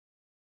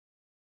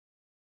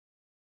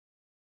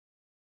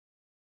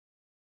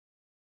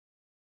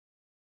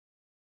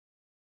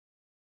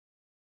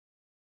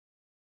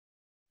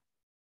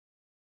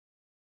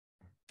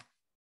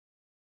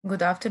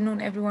Good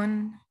afternoon,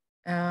 everyone.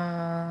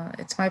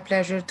 It's my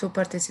pleasure to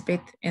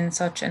participate in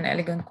such an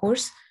elegant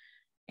course.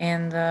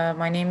 And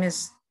my name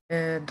is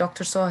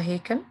Dr. Soha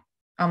Heikel.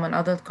 I'm an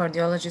adult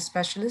cardiology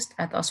specialist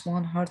at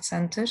Aswan Heart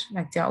Center,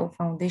 Magdiao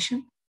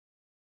Foundation.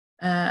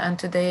 And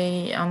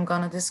today I'm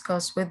going to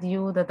discuss with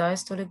you the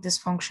diastolic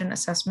dysfunction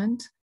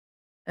assessment.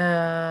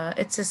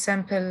 It's a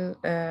simple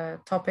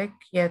topic,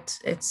 yet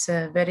it's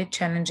very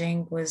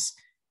challenging with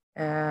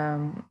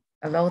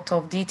a lot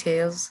of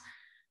details.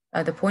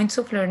 The points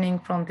of learning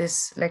from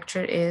this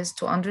lecture is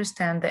to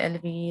understand the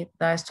LV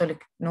diastolic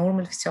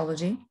normal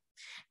physiology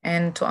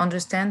and to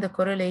understand the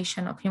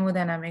correlation of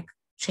hemodynamic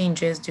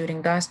changes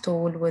during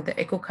diastole with the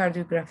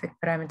echocardiographic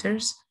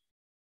parameters,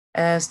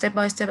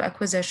 step-by-step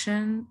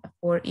acquisition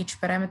for each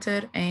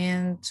parameter,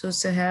 and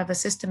to have a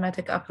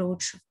systematic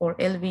approach for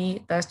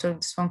LV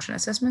diastolic dysfunction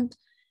assessment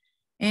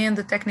and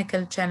the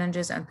technical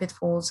challenges and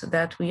pitfalls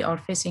that we are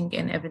facing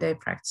in everyday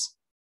practice.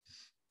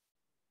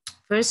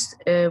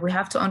 First, we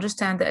have to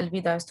understand the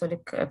LV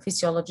diastolic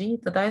physiology.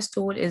 The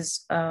diastole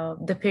is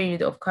the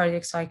period of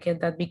cardiac cycle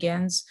that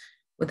begins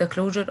with the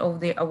closure of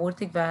the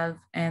aortic valve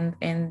and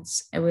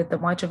ends with the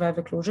mitral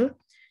valve closure,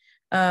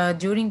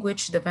 during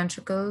which the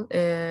ventricle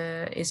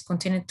is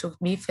continued to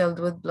be filled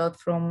with blood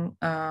from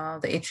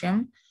the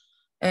atrium.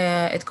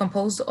 It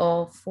composed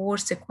of 4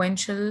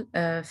 sequential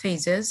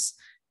phases,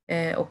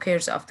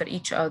 occurs after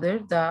each other.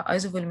 The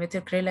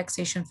isovolumetric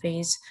relaxation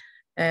phase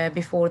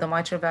before the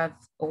mitral valve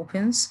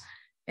opens,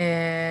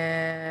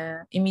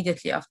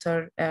 immediately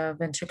after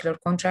ventricular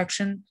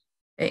contraction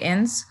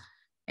ends,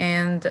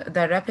 and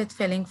the rapid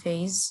filling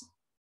phase,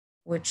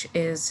 which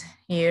is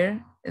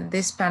here.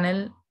 This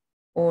panel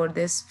or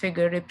this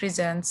figure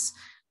represents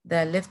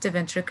the left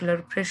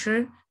ventricular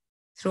pressure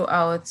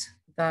throughout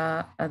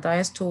the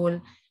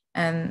diastole,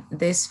 and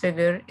this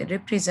figure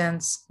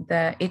represents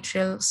the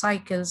atrial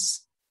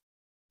cycles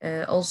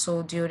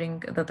also during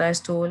the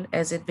diastole,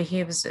 as it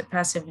behaves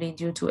passively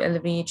due to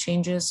LV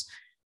changes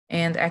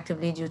and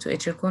actively due to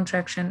atrial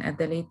contraction at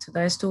the late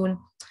diastole.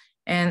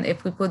 And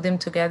if we put them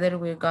together,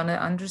 we're gonna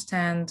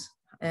understand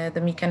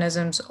the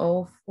mechanisms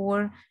of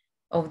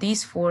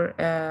these four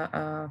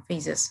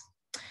phases.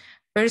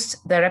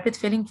 First, the rapid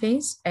filling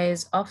phase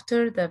is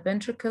after the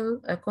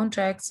ventricle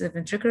contracts, the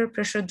ventricular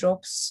pressure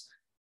drops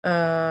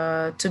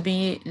to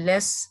be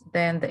less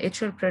than the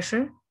atrial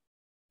pressure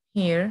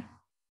here,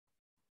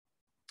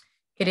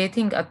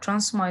 creating a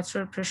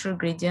transmitral pressure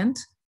gradient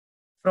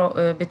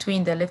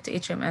between the left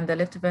atrium and the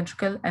left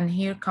ventricle. And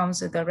here comes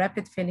the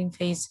rapid filling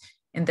phase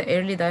in the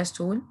early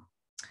diastole.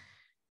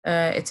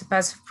 It's a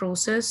passive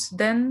process.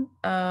 Then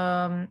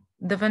the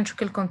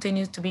ventricle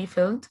continues to be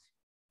filled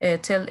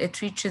till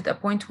it reaches a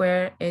point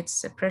where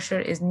its pressure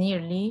is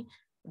nearly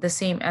the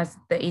same as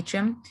the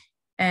atrium.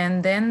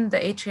 And then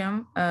the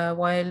atrium,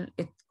 while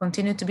it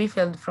continued to be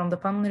filled from the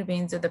pulmonary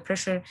veins, the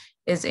pressure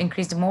is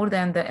increased more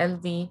than the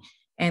LV,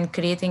 and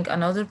creating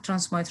another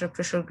transmitral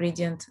pressure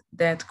gradient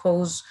that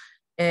causes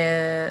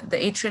the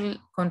atrial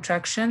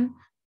contraction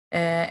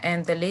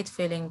and the late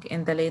filling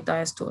in the late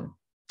diastole.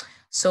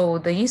 So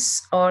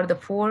these are the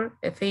 4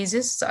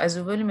 phases: the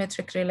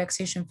isovolumetric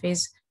relaxation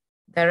phase,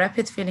 the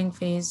rapid filling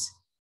phase,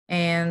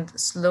 and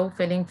slow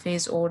filling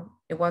phase, or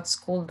what's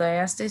called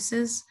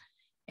diastasis,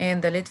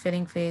 and the late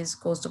filling phase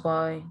caused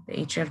by the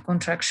atrial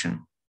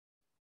contraction.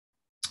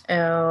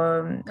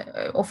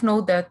 Of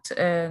note that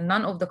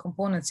none of the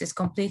components is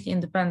completely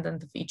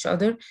independent of each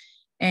other,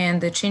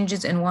 and the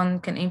changes in one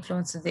can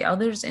influence the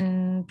others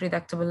in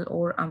predictable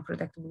or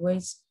unpredictable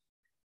ways.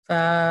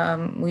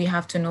 We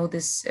have to know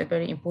this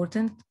very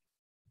important.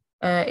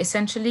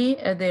 Essentially,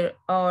 there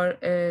are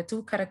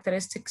 2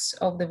 characteristics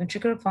of the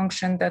ventricular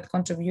function that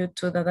contribute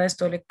to the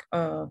diastolic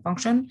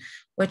function,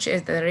 which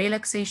is the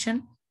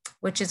relaxation,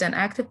 which is an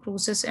active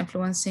process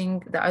influencing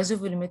the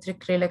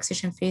isovolumetric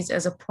relaxation phase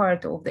as a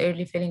part of the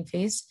early filling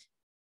phase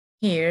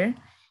here,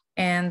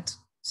 and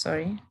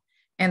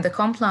the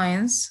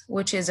compliance,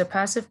 which is a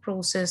passive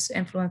process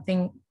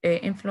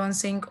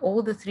influencing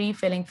all the 3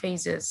 filling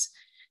phases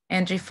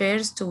and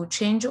refers to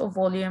change of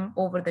volume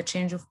over the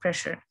change of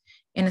pressure.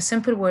 In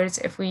simple words,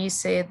 if we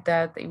say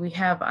that we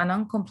have a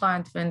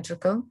non-compliant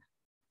ventricle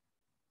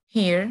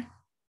here,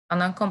 a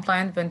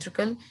non-compliant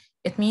ventricle,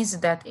 it means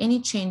that any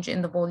change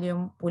in the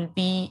volume will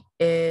be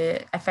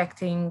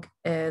affecting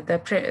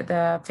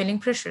the filling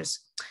pressures.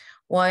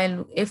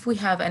 While if we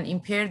have an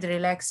impaired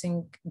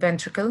relaxing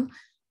ventricle,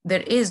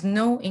 there is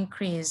no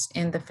increase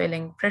in the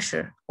filling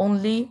pressure,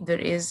 only there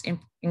is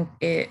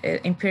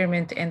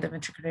impairment in the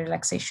ventricular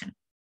relaxation.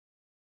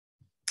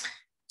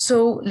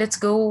 So let's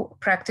go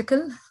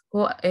practical.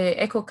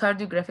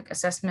 Echocardiographic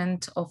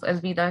assessment of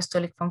LV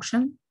diastolic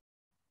function.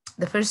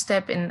 The first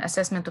step in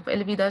assessment of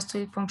LV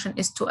diastolic function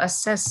is to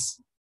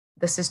assess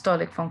the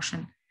systolic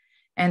function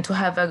and to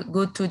have a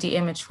good 2D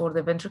image for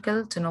the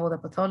ventricle to know the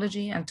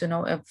pathology and to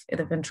know if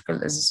the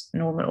ventricle is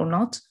normal or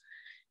not.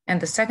 And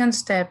the second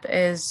step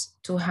is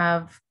to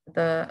have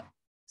the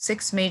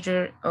 6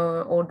 major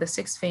or the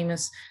 6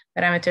 famous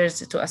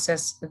parameters to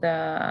assess the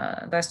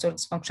diastolic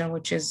dysfunction,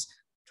 which is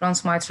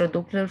transmitral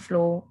Doppler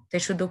flow,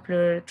 tissue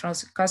Doppler,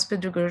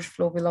 transcuspid regurg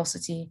flow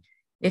velocity,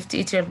 left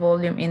atrial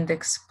volume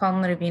index,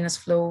 pulmonary venous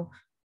flow,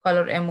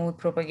 color M mode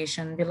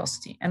propagation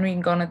velocity. And we're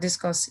gonna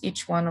discuss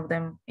each one of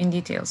them in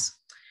details.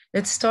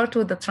 Let's start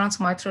with the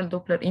transmitral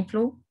Doppler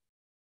inflow.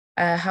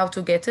 How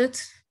to get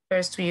it.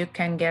 First, you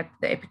can get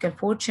the apical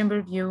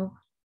 4-chamber view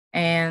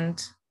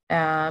and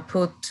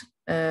put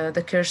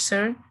the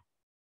cursor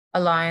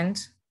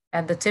aligned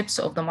at the tips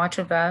of the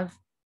mitral valve.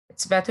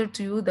 It's better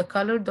to use the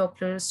color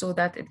Doppler so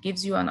that it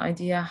gives you an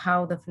idea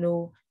how the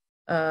flow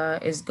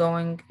is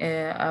going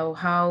or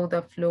how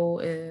the flow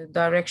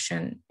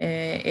direction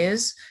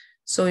is.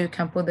 So you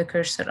can put the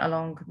cursor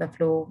along the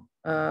flow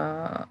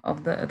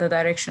of the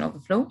direction of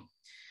the flow.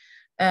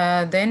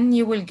 Then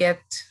you will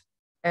get,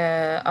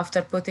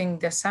 after putting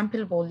the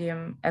sample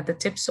volume at the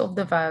tips of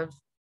the valve,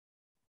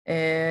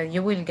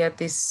 you will get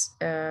these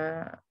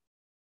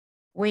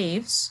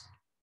waves,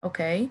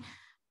 okay?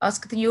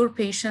 Ask your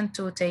patient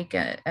to take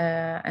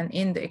an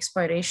end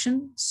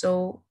expiration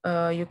so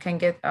you can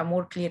get a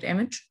more clear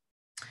image.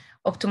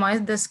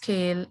 Optimize the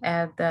scale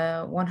at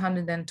the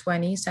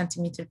 120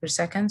 centimeter per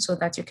second so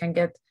that you can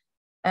get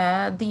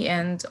the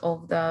end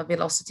of the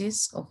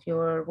velocities of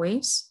your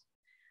waves.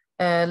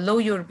 Lower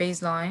your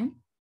baseline.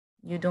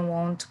 You don't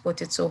want to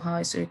put it so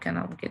high so you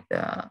cannot get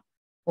the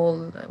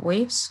whole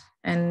waves,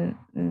 and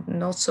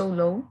not so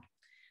low.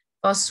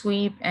 Fast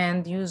sweep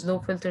and use low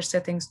filter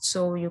settings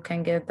so you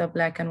can get the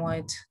black and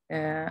white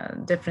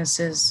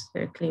differences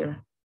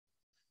clear.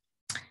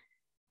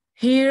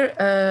 Here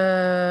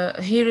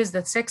is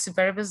the 6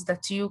 variables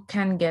that you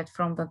can get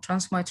from the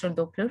transmitral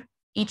Doppler.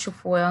 Each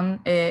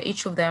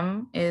of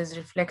them is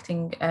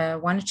reflecting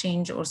one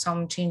change or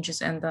some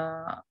changes in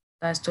the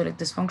diastolic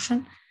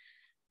dysfunction.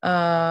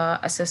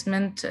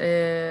 Assessment,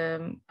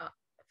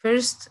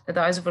 first the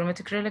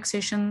isovolumetric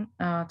relaxation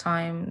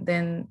time,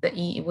 then the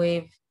E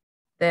wave,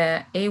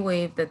 the A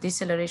wave, the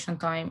deceleration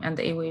time, and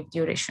the A wave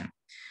duration.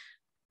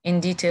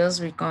 In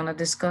details, we're gonna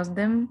discuss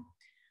them.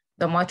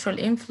 The mitral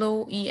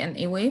inflow, E and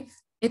A wave,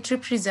 it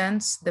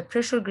represents the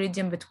pressure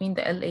gradient between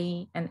the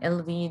LA and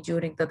LV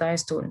during the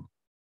diastole.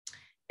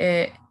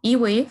 E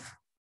wave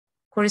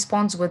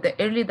corresponds with the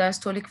early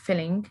diastolic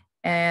filling,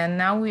 and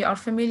now we are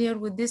familiar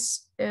with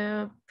this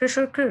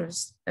pressure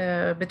curves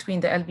between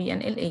the LV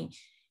and LA.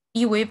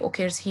 E wave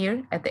occurs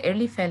here at the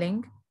early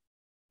filling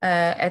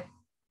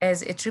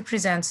as it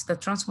represents the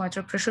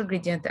transmitral pressure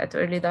gradient at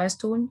early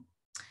diastole.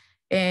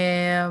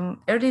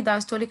 Early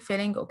diastolic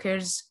filling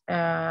occurs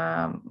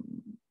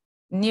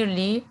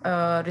nearly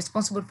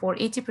responsible for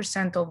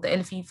 80% of the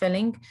LV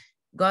filling,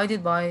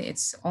 guided by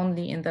it's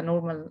only in the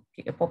normal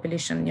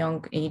population,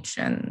 young age,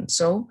 and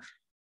so.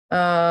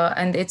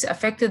 And it's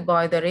affected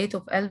by the rate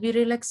of LV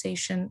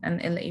relaxation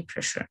and LA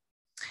pressure.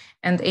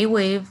 And A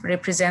wave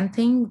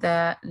representing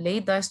the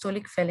late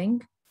diastolic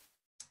filling,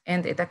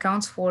 and it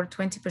accounts for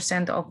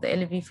 20% of the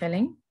LV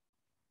filling.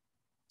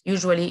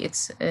 Usually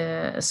it's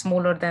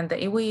smaller than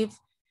the A wave,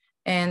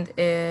 and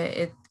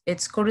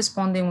it's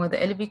corresponding with the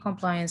LV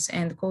compliance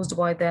and caused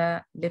by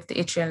the left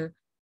atrial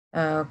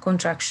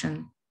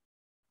contraction.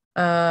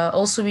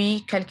 Also,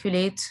 we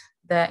calculate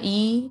the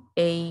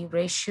EA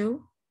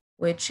ratio,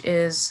 which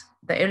is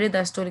the early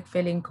diastolic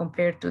filling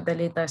compared to the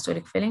late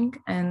diastolic filling,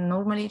 and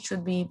normally it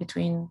should be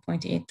between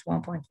 0.8 to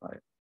 1.5.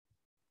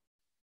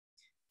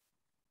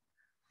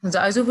 The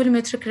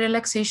isovolumetric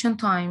relaxation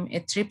time,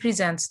 it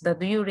represents the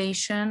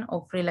duration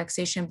of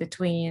relaxation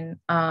between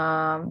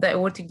the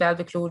aortic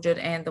valve closure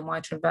and the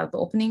mitral valve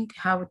opening.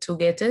 How to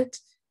get it?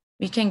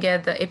 We can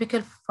get the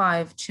apical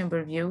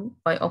 5-chamber view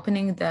by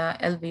opening the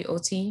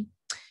LVOT,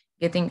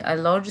 getting a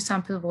large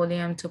sample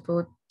volume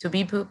to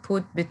be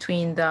put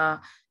between the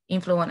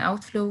inflow and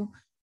outflow,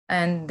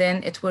 and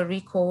then it will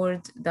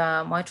record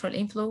the mitral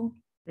inflow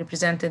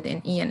represented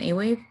in E and A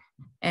wave,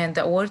 and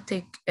the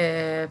aortic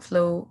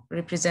flow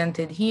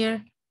represented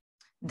here.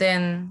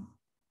 Then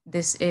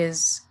this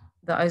is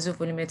the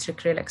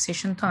isovolumetric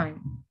relaxation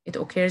time. It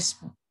occurs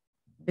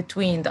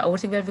between the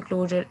aortic valve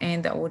closure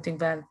and the aortic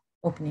valve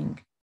opening.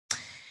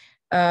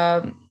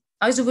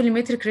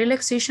 Isovolumetric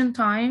relaxation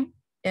time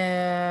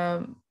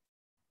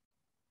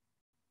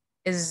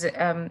is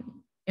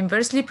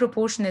inversely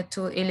proportionate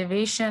to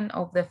elevation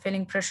of the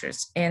filling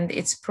pressures, and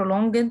it's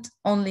prolonged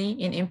only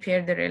in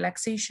impaired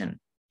relaxation,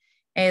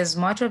 as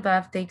mitral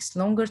valve takes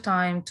longer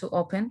time to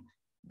open,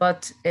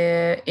 but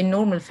in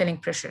normal filling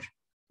pressure.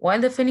 While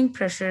the filling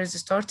pressures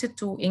started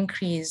to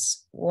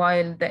increase,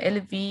 while the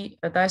LV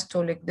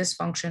diastolic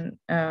dysfunction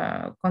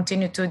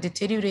continued to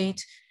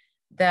deteriorate,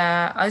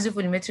 the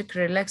isovolumetric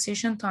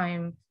relaxation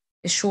time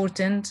is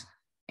shortened,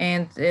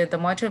 and the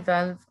mitral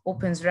valve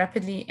opens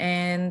rapidly,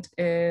 and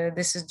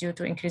this is due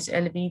to increased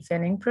LV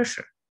filling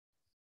pressure.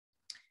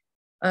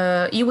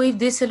 E-wave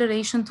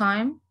deceleration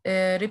time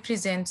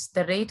represents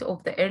the rate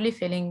of the early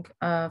filling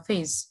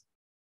phase.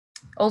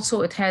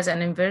 Also, it has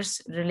an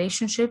inverse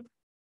relationship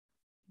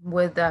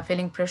with the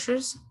filling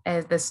pressures,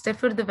 as the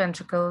stiffer the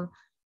ventricle,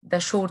 the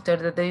shorter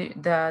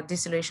the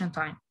deceleration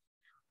time.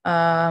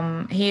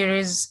 Here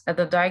is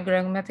the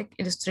diagrammatic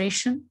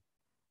illustration.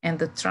 and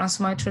the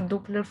transmitral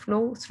Doppler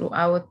flow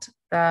throughout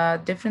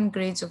the different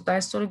grades of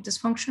diastolic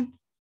dysfunction.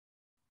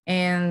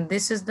 And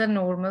this is the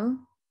normal.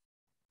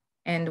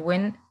 And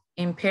when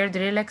impaired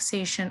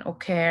relaxation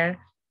occurs,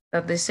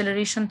 the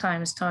deceleration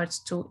time starts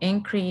to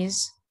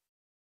increase.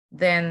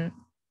 Then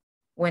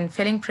when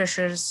filling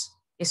pressures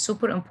is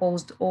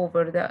superimposed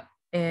over the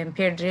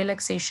impaired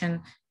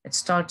relaxation, it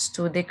starts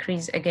to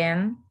decrease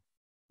again.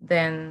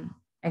 Then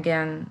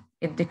again,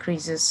 it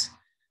decreases.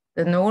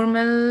 The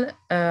normal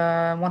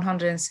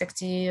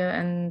 160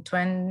 and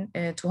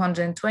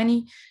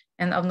 220,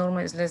 and abnormal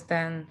is less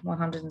than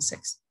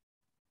 106.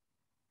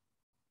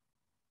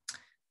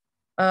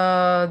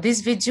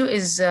 This video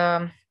is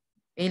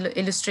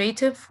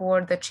illustrative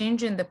for the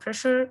change in the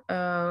pressure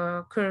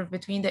curve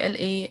between the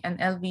LA and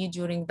LV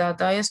during the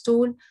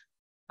diastole.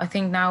 I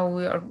think now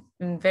we are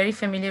very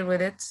familiar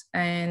with it,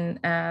 and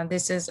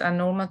this is a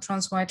normal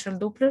transmitral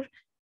Doppler.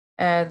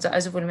 The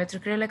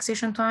isovolumetric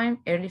relaxation time,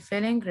 early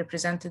filling,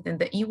 represented in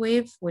the E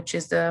wave, which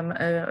is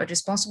the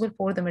responsible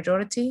for the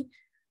majority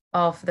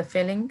of the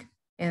filling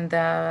in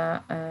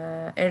the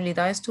early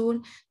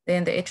diastole.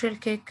 Then the atrial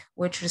kick,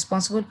 which is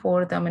responsible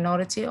for the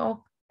minority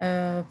of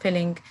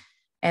filling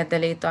at the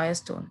late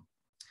diastole.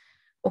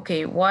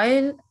 Okay,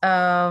 while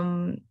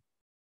the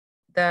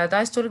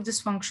diastolic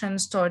dysfunction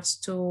starts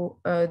to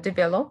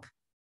develop,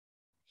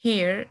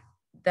 here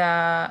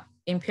the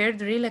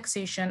impaired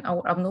relaxation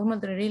or abnormal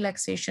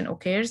relaxation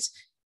occurs.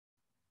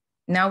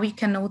 Now we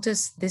can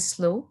notice this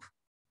slope.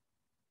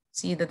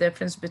 See the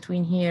difference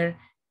between here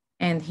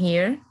and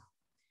here.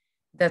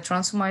 The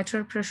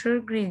transmitral pressure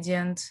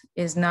gradient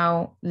is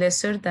now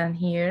lesser than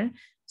here.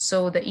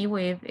 So the E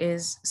wave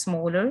is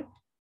smaller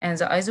and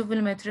the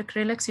isovolumetric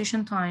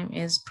relaxation time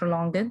is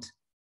prolonged,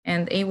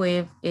 and A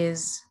wave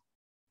is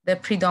the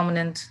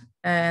predominant,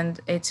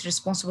 and it's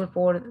responsible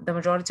for the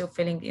majority of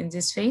filling in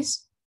this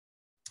phase.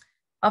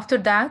 After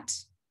that,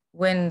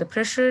 when the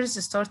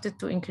pressures started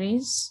to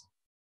increase,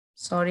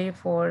 sorry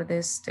for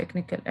this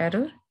technical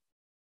error.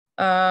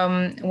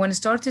 When it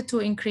started to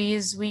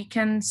increase, we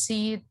can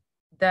see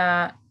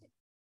the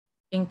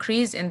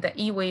increase in the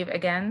E wave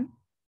again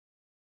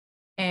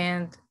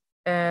and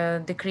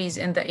decrease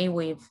in the A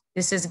wave.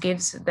 This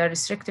gives the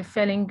restrictive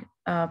filling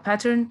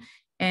pattern,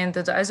 and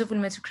the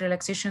isovolumetric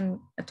relaxation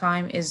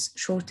time is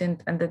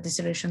shortened and the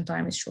deceleration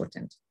time is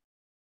shortened.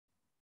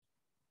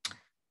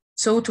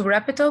 So to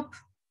wrap it up,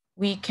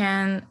 we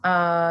can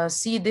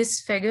see this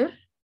figure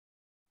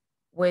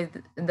with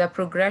the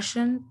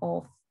progression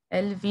of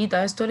LV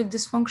diastolic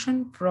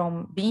dysfunction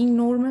from being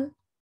normal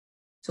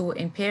to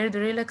impaired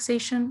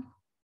relaxation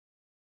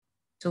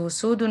to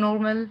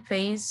pseudo-normal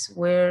phase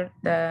where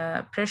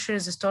the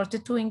pressures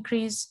started to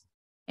increase,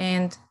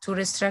 and to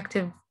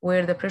restrictive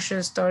where the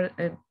pressure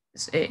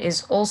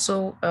is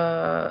also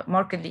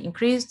markedly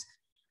increased,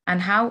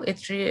 and how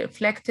it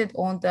reflected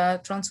on the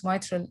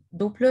transmitral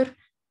Doppler.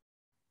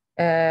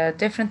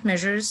 Different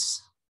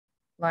measures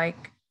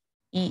like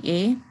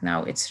EA,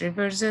 now it's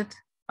reversed,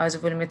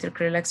 isovolumetric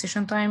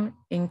relaxation time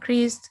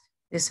increased,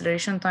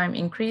 deceleration time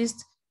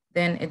increased,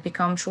 then it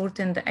becomes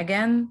shortened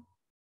again,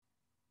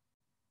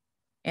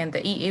 and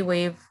the EA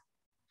wave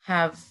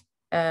have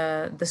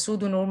the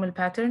pseudo-normal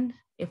pattern.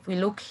 If we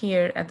look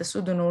here at the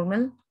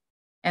pseudo-normal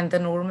and the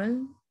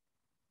normal,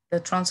 the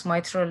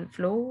transmitral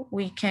flow,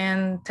 we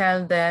can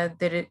tell that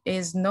there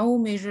is no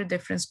major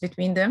difference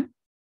between them.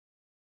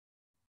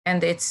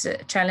 And it's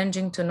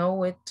challenging to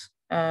know it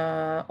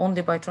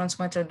only by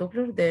transmitral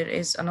Doppler. There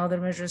is another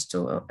measures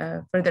to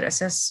further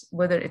assess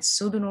whether it's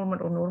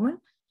pseudo-normal or normal.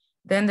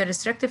 Then the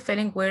restrictive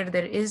filling, where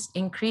there is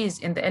increase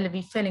in the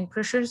LV filling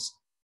pressures.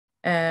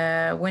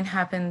 When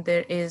happened,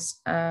 there is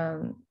a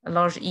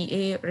large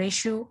EA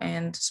ratio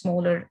and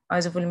smaller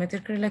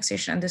isovolumetric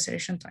relaxation and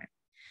deceleration time.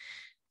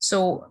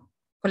 So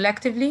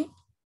collectively,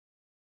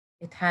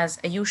 it has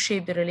a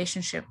U-shaped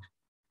relationship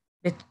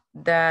with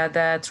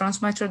the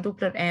transmitral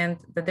Doppler and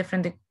the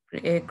different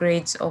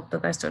grades of the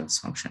diastolic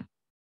dysfunction.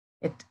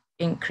 It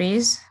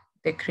increase,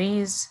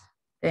 decrease,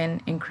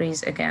 then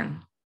increase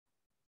again.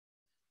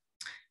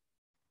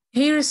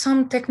 Here are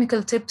some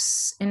technical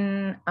tips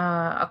in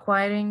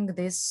acquiring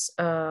these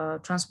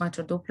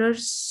transmitral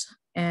Dopplers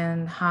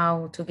and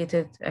how to get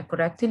it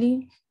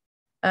correctly.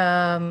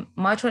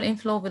 Mitral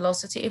inflow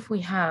velocity, if we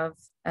have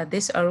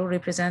this arrow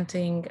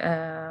representing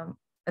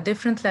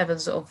different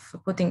levels of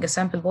putting a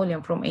sample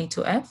volume from A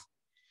to F.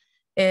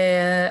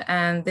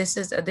 And this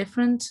is a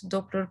different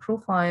Doppler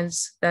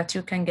profiles that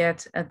you can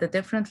get at the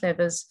different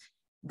levels.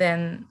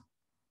 Then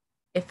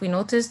if we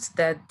noticed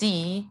that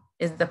D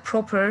is the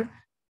proper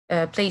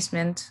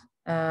placement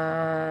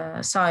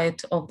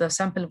site of the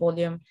sample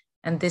volume,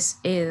 and this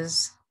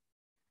is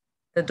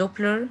the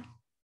Doppler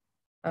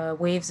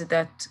waves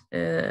that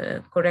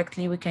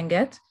correctly we can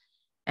get.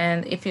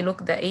 And if you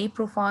look at the A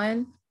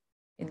profile,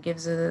 it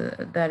gives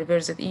the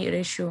reversed E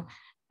ratio.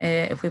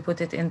 If we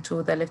put it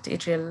into the left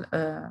atrial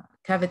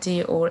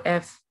cavity or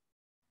F,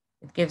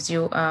 it gives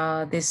you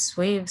this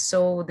wave.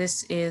 So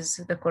this is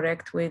the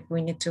correct wave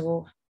we need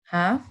to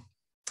have.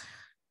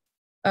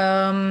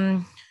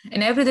 In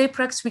everyday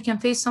practice, we can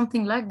face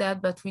something like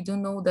that, but we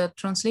don't know the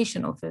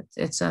translation of it.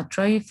 It's a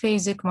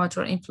triphasic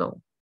mitral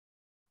inflow.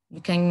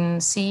 You can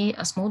see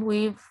a small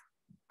wave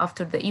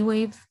after the E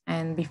wave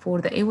and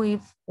before the A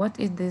wave. What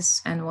is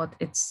this and what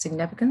its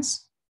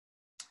significance?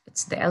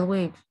 It's the L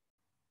wave.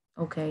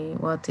 Okay,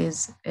 what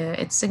is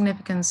its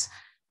significance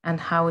and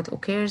how it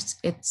occurs?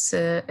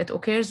 It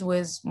occurs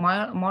with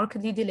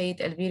markedly delayed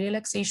LV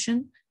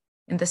relaxation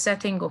in the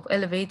setting of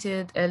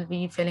elevated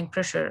LV filling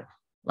pressure,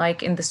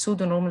 like in the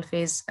pseudo-normal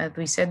phase, as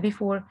we said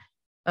before,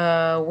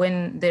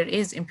 when there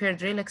is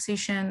impaired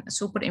relaxation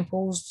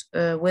superimposed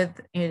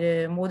with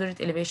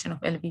moderate elevation of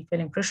LV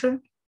filling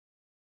pressure.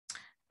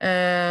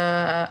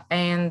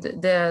 And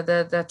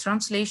the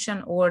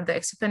translation or the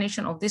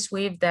explanation of this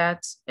wave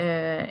that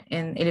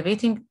in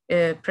elevating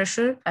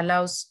pressure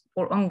allows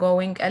for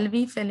ongoing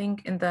LV filling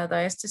in the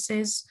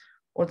diastasis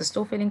or the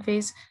slow filling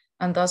phase,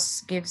 and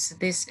thus gives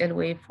this L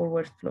wave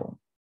forward flow.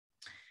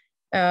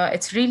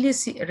 It's really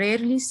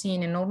rarely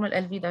seen in normal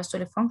LV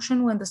diastolic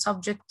function when the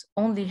subject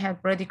only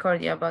had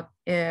bradycardia, but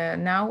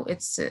now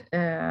its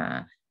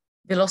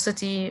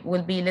velocity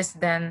will be less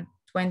than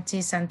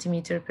 20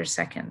 centimeters per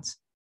second.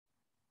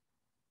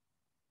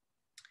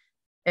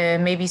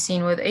 May be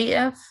seen with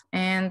AF,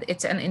 and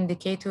it's an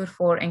indicator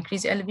for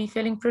increased LV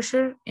filling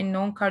pressure in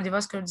known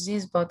cardiovascular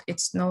disease, but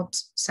it's not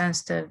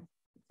sensitive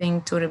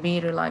thing to be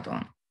relied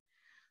on.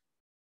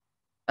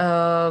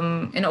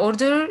 In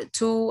order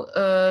to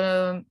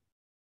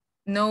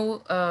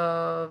know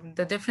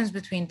the difference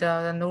between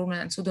the normal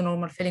and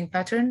pseudo-normal filling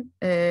pattern,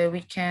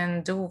 we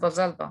can do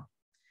Valsalva.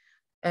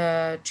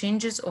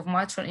 Changes of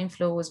mitral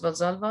inflow with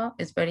Valsalva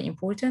is very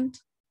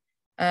important.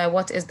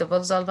 What is the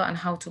Valsalva and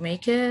how to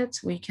make it?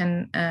 We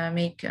can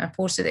make a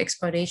forced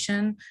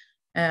expiration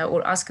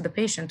or ask the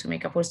patient to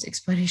make a forced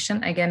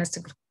expiration. Again, is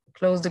to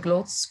close the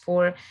glottis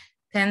for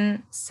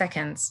 10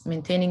 seconds,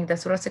 maintaining the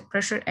thoracic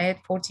pressure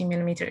at 40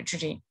 millimeter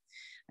Hg.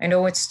 I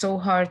know it's so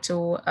hard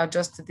to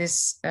adjust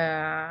this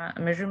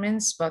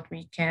measurements, but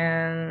we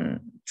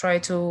can try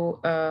to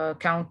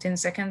count 10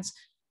 seconds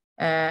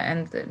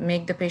and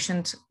make the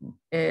patient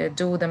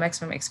do the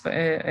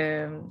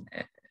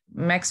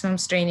maximum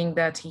straining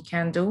that he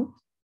can do.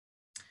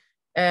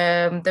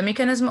 The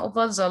mechanism of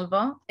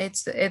Valsalva,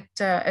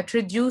 it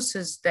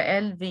reduces the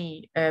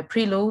LV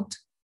preload.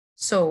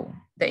 So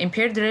the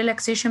impaired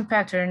relaxation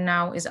pattern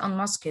now is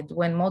unmasked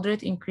when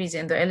moderate increase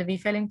in the LV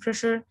filling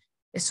pressure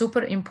is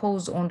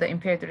superimposed on the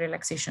impaired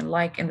relaxation,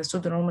 like in the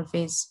pseudo-normal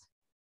phase,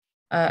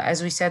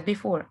 as we said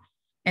before.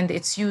 And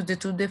it's used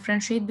to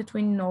differentiate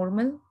between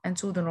normal and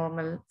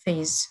pseudo-normal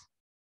phase,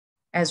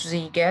 as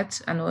we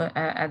get at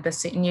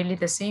nearly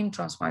the same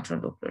transmitral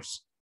Dopplers.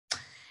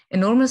 A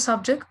normal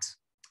subject,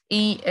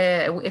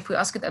 if we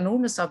asked a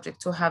normal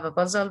subject to have a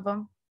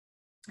Valsalva,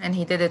 and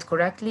he did it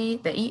correctly,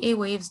 the EA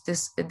waves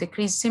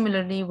decrease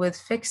similarly with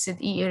fixed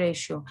EA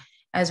ratio,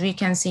 as we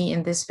can see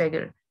in this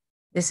figure.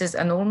 This is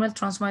a normal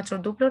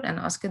transmitral Doppler, and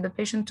ask the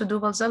patient to do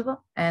Valsalva,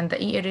 and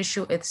the EA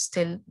ratio is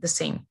still the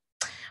same.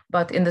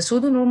 But in the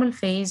pseudo-normal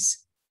phase,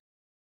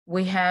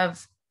 we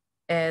have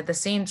the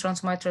same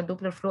transmitral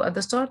Doppler flow at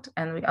the start,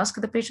 and we ask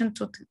the patient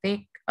to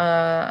take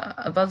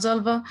a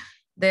Valsalva,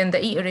 then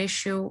the EA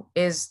ratio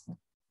is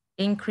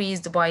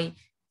increased by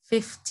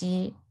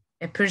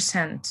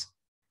 50%,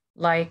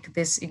 like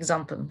this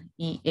example,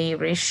 EA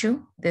ratio.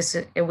 This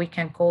we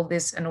can call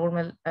this a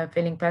normal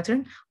filling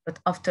pattern, but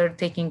after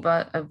taking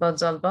a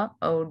Valsalva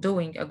or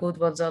doing a good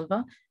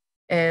Valsalva,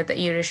 the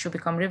EA ratio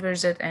become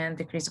reversed and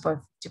decreased by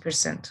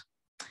 50%.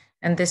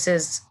 And this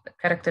is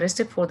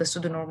characteristic for the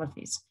pseudo-normal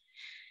phase.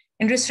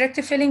 In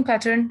restrictive filling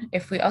pattern,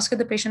 if we ask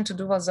the patient to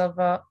do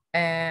Valsalva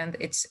and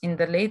it's in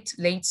the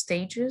late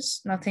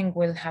stages, nothing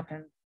will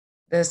happen.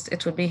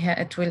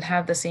 It will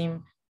have the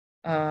same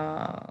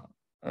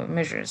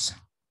measures.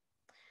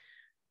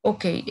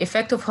 Okay,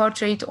 effect of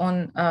heart rate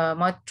on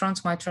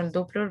transmitral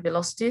Doppler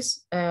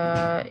velocities.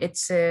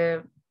 It's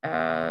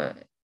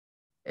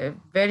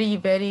very,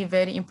 very,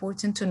 very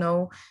important to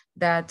know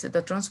that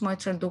the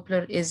transmitral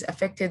Doppler is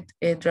affected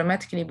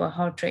dramatically by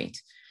heart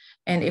rate.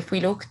 And if we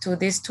look to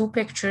these two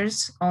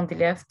pictures on the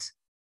left,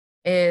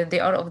 they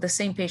are of the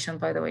same patient,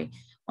 by the way.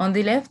 On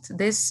the left,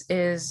 this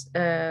is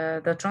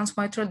the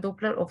transmitral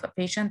Doppler of a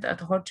patient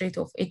at a heart rate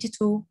of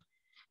 82,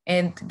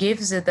 and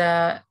gives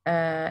the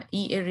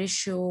EA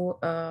ratio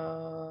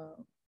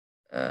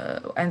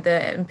and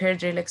the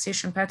impaired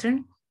relaxation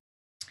pattern.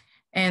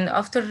 And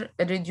after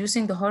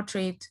reducing the heart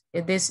rate,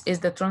 this is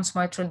the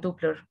transmitral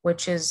Doppler,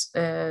 which is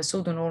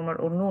pseudo-normal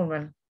or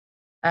normal.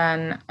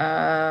 And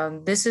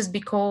this is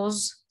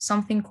because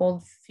something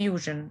called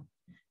fusion.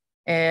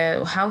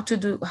 How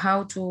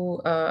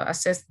to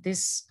assess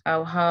this,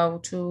 or how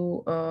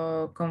to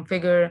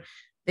configure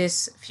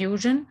this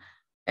fusion?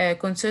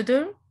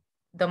 Consider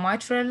the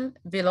mitral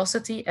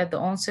velocity at the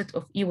onset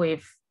of E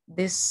wave.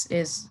 This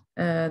is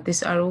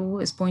this arrow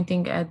is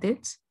pointing at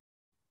it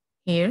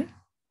here.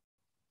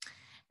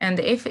 And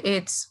if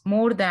it's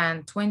more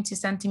than 20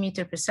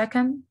 centimeters per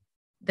second,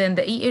 then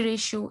the EA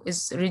ratio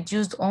is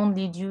reduced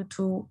only due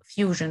to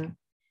fusion.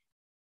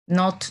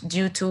 not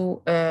due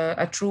to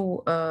a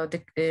true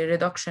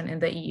reduction in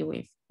the EE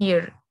wave.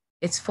 Here,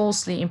 it's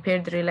falsely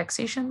impaired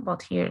relaxation,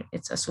 but here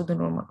it's a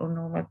pseudo-normal or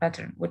normal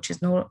pattern, which is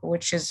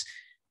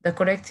the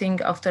correct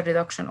thing after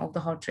reduction of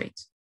the heart rate.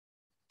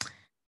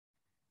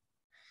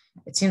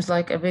 It seems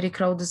like a very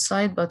crowded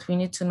slide, but we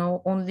need to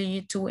know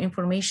only two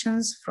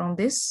informations from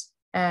this.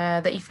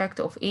 The effect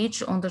of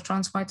age on the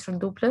transmitral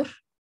Doppler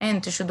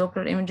and tissue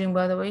Doppler imaging,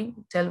 by the way,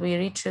 till we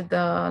reach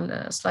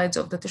the slides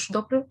of the tissue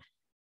Doppler.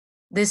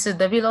 This is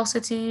the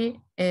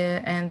velocity,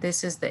 and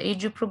this is the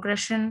age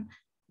progression.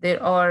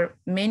 There are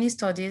many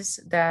studies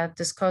that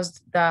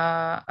discussed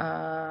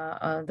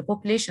the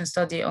population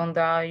study on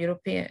the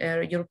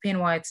European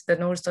whites. The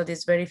NOR study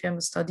is a very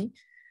famous study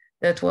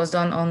that was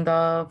done on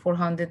the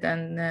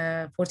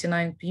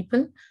 449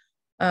 people,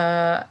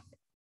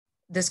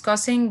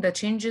 discussing the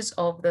changes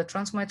of the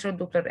transmitral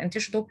Doppler and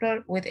tissue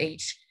Doppler with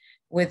age.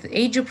 With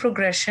age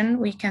progression,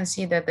 we can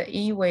see that the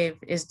E wave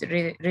is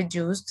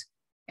reduced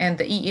and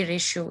the EE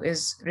ratio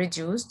is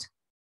reduced,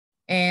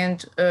 and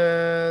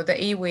the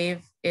A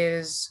wave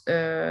is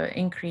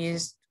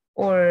increased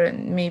or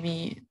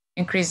maybe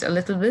increased a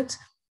little bit.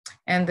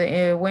 And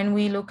when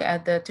we look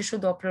at the tissue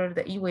Doppler,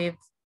 the E wave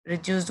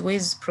reduced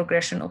with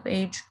progression of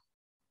age.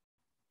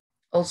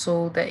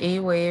 Also, the A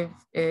wave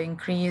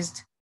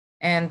increased,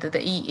 and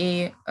the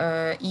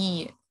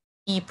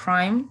E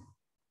prime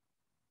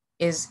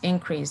is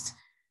increased.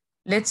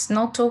 Let's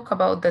not talk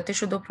about the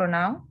tissue Doppler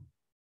now.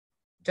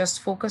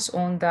 Just focus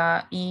on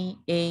the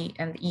EA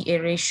and EA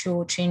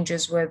ratio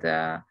changes with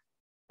the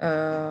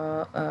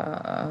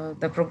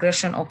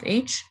progression of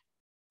age,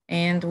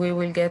 and we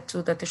will get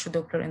to the tissue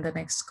Doppler in the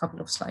next couple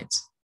of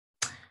slides.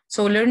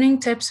 So learning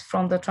tips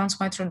from the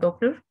transmitral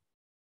Doppler.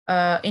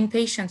 In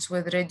patients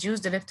with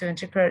reduced left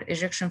ventricular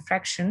ejection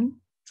fraction,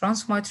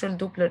 transmitral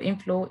Doppler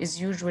inflow is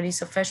usually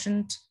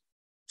sufficient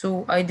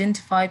to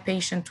identify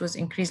patients with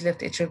increased left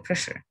atrial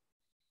pressure.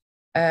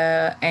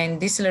 And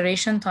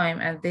deceleration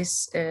time at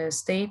this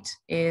state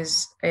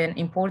is an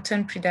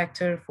important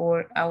predictor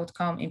for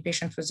outcome in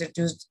patients with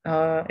reduced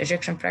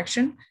ejection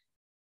fraction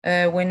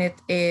when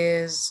it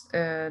is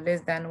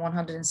less than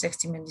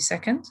 160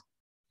 milliseconds.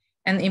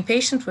 And in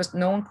patients with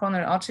known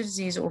coronary artery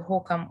disease or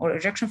HOCM or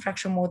ejection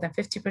fraction more than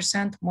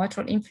 50%,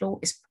 mitral inflow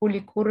is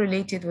poorly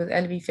correlated with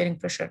LV filling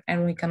pressure,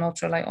 and we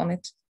cannot rely on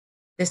it.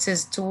 This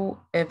is two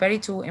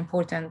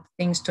important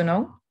things to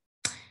know.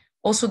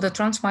 Also, the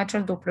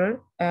transmitral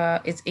Doppler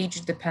is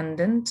age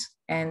dependent,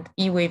 and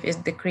E wave is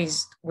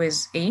decreased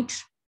with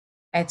age.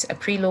 It's a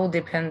preload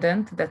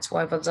dependent. That's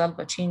why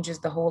Valsalva changes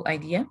the whole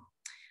idea.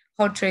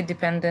 Heart rate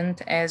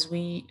dependent, as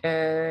we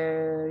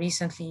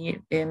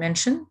recently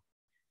mentioned.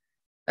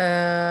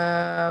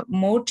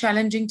 More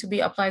challenging to be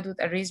applied with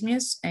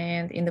arrhythmias,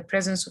 and in the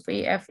presence of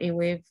AF, A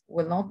wave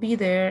will not be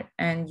there,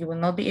 and you will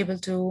not be able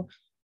to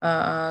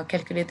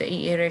calculate the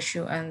EA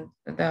ratio and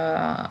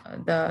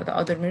the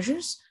other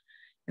measures.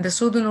 In the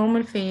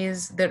pseudo-normal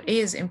phase, there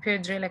is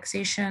impaired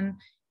relaxation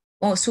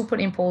or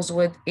superimposed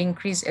with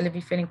increased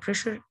LV filling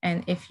pressure,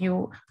 and if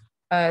you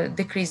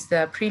decrease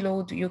the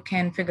preload, you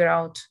can figure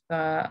out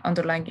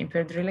underlying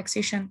impaired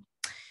relaxation.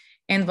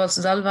 And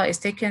Valsalva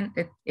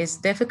is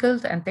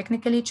difficult and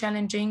technically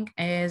challenging,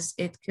 as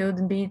it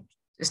couldn't be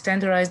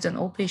standardized in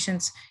all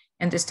patients,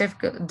 and it's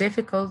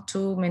difficult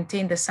to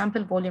maintain the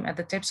sample volume at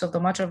the tips of the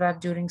mitral valve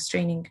during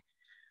straining.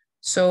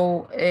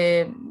 So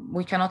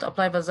we cannot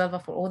apply Valsalva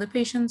for all the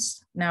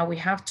patients. Now we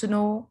have to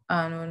know,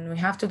 and we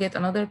have to get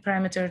another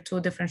parameter to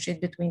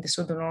differentiate between the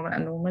pseudo-normal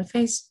and normal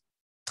phase.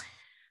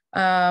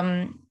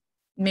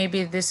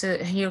 Maybe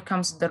here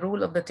comes the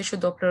rule of the tissue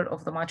Doppler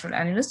of the mitral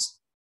annulus.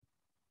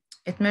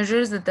 It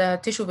measures the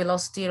tissue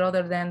velocity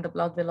rather than the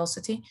blood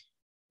velocity.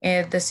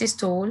 At the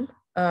systole,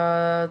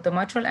 the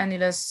mitral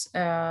annulus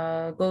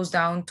goes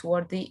down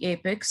toward the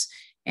apex,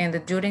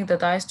 and during the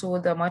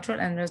diastole, the mitral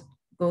annulus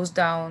goes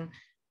down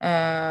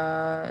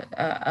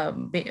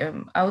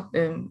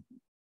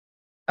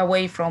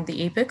away from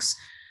the apex,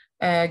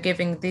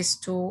 giving these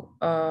two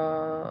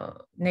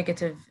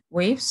negative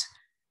waves.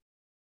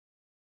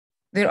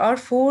 There are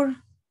four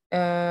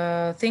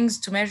things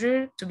to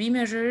be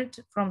measured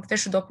from the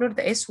tissue Doppler.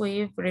 The S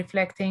wave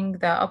reflecting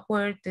the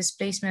upward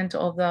displacement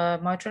of the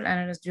mitral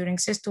annulus during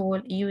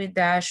systole, E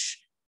dash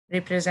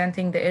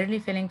representing the early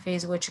filling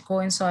phase, which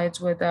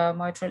coincides with the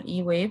mitral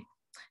E wave,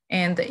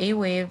 and the A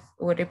wave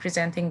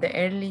representing the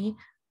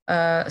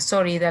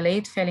the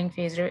late filling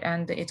phase,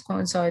 and it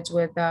coincides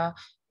with the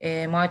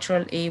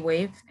mitral A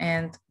wave,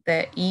 and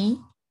the E,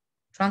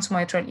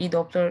 transmitral E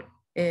Doppler,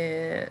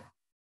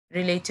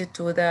 related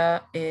to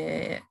the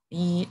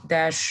E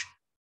dash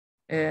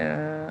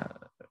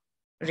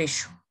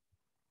ratio.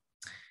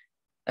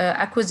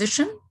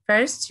 Acquisition.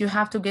 First, you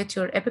have to get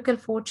your apical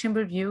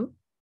 4-chamber view.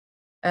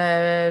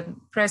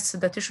 Press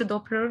the tissue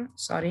Doppler,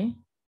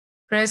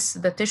 press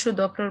the tissue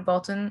Doppler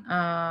button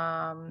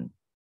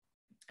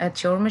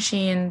at your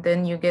machine.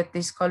 Then you get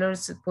these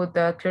colors. Put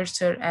the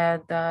cursor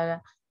at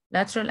the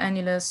lateral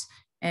annulus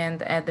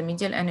and at the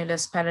medial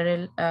annulus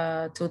parallel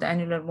to the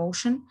annular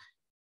motion.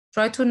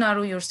 Try to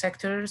narrow your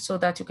sector so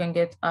that you can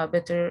get a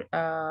better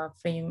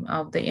frame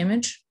of the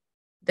image.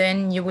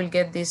 Then you will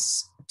get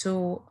these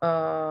two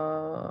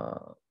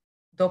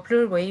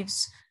Doppler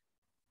waves.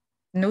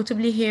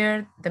 Notably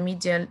here, the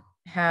medial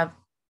have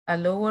a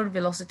lower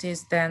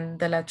velocities than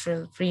the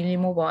lateral freely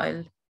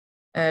mobile.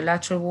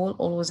 Lateral wall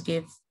always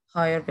give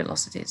higher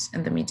velocities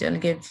and the medial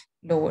give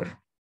lower.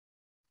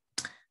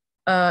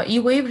 E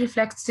wave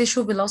reflects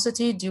tissue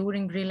velocity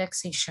during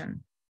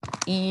relaxation.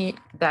 E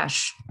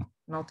dash,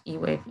 not E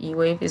wave. E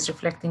wave is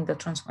reflecting the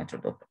transmittal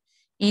Doppler.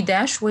 E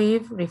dash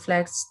wave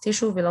reflects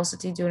tissue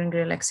velocity during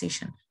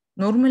relaxation.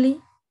 Normally,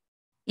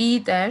 E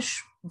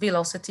dash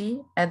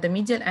velocity at the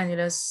medial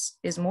annulus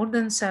is more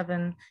than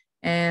 7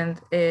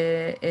 and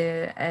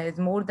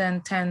more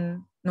than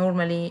 10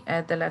 normally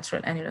at the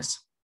lateral annulus.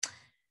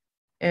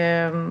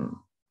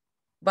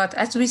 But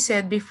as we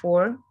said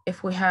before,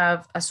 if we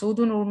have a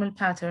pseudo-normal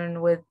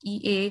pattern with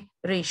EA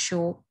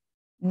ratio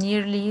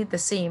nearly the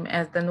same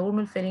as the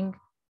normal filling,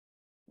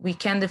 we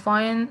can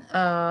define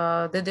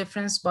the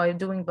difference by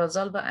doing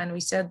Valsalva, and we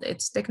said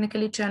it's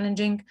technically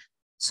challenging.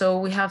 So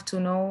we have to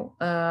know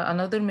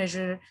another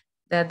measure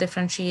that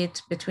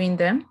differentiate between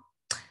them.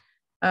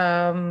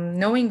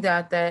 Knowing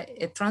that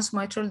the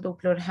transmitral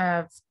Doppler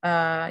have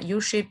a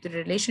U-shaped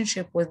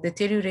relationship with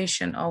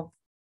deterioration of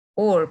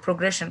or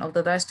progression of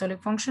the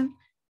diastolic function,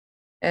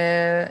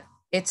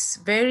 it's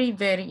very,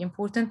 very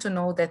important to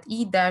know that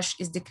E dash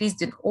is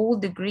decreased in all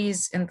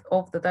degrees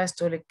of the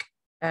diastolic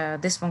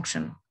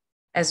dysfunction,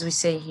 as we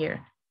say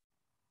here.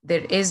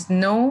 There is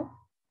no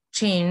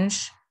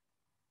change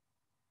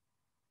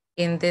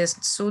in this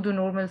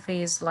pseudo-normal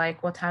phase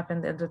like what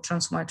happened at the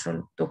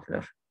transmitral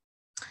Doppler.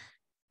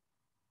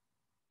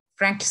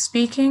 Frankly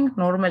speaking,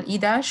 normal E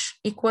dash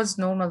equals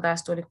normal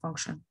diastolic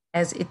function,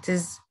 as it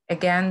is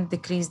again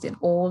decreased in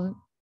all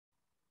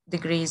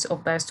degrees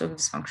of diastolic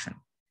dysfunction.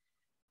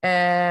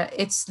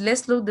 It's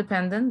less load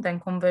dependent than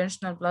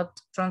conventional blood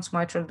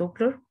transmitral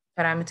Doppler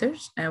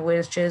parameters,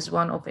 which is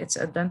one of its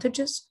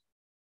advantages.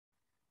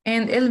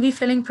 And LV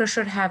filling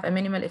pressure have a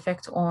minimal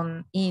effect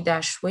on E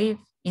dash wave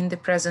in the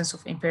presence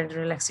of impaired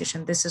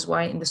relaxation. This is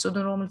why in the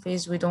pseudo-normal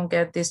phase, we don't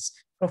get this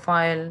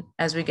profile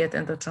as we get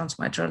in the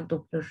transmitral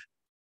Doppler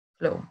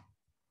flow.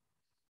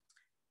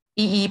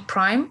 EE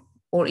prime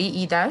or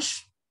EE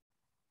dash,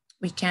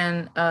 we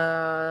can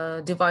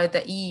divide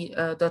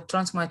the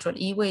transmitral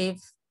E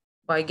wave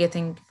by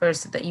getting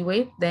first the E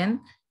wave, then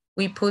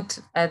we put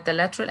at the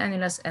lateral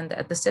annulus and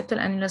at the septal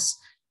annulus.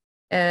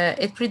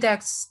 It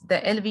predicts the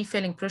LV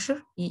filling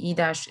pressure. EE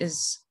dash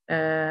is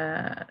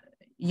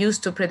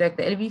used to predict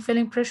the LV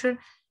filling pressure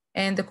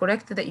and to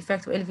correct the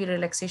effect of LV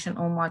relaxation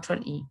on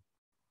mitral E.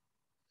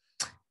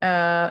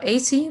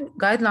 AC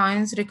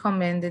guidelines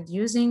recommended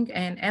using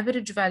an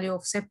average value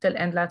of septal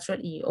and lateral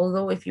E,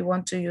 although if you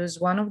want to use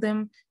one of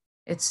them,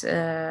 it's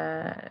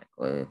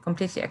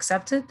completely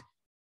accepted.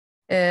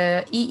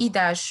 EE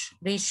dash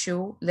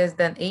ratio less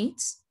than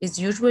 8 is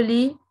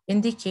usually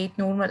indicate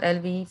normal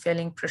LV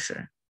filling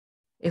pressure.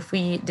 If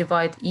we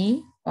divide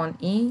E on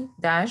E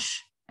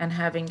dash and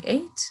having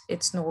 8,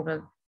 it's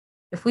normal.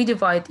 If we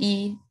divide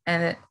E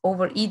and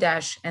over E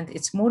dash and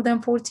it's more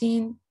than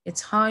 14,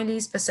 it's highly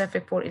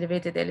specific for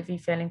elevated LV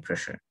filling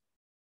pressure.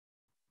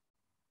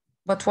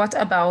 But what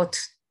about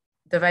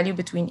the value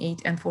between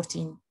 8 and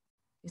 14?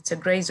 It's a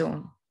gray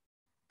zone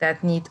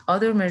that need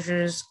other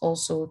measures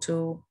also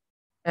to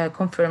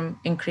confirm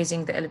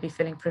increasing the LV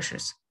filling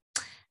pressures.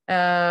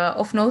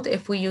 Of note,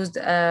 if we used,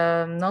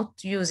 not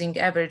using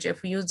average,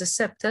 if we use the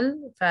septal,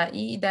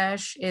 E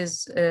dash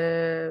is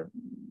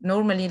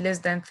normally less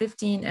than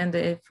 15, and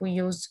if we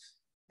use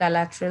the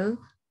lateral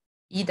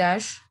E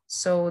dash,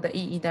 so the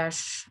EE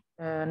dash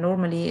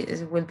normally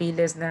will be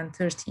less than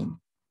 13.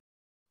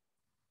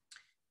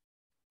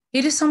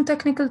 Here is some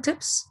technical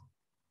tips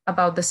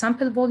about the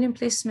sample volume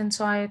placement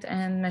site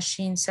and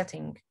machine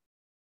setting.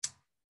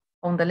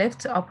 On the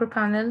left upper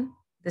panel,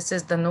 this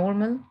is the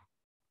normal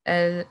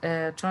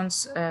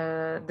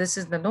this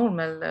is the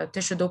normal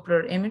tissue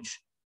Doppler image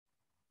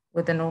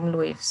with the normal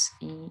waves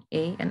E,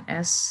 A, and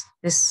S.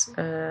 This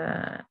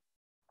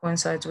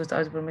coincides with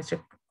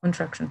isobarometric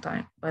contraction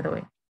time, by the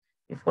way,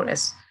 before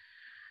S.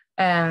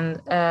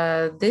 And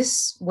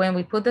this, when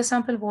we put the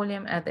sample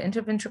volume at the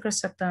interventricular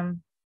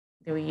septum,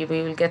 we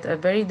will get a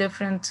very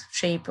different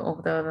shape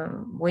of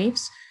the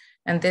waves.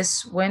 And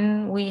this,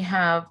 when we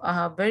have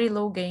a very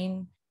low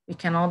gain, we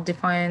cannot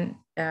define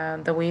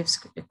the waves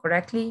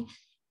correctly.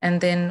 And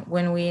then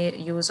when we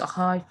use a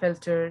high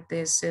filter,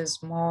 this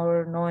is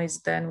more noise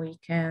than we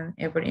can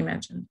ever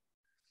imagine.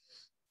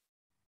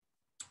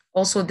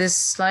 Also, this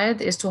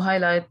slide is to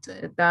highlight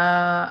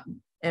the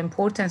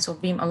importance of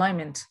beam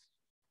alignment.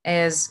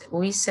 As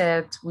we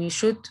said, we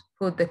should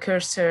put the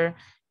cursor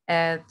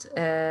at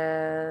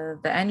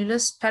the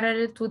annulus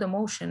parallel to the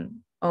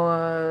motion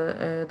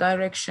or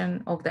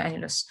direction of the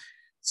annulus.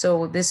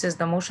 So this is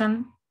the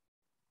motion,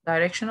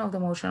 direction of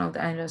the motion of the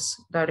annulus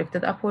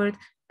directed upward,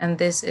 and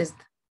this is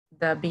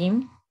the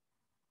beam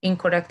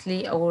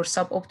incorrectly or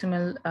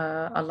suboptimal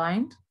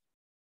aligned.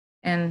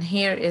 And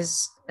here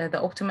is the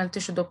optimal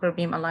tissue Doppler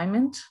beam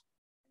alignment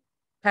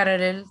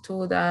parallel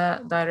to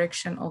the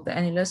direction of the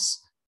annulus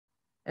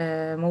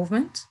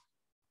movement.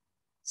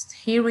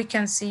 Here we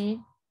can see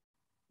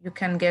you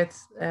can get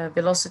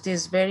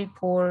velocities very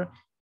poor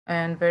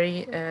and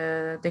very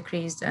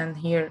decreased, and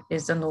here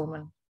is the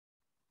normal.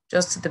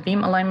 Just the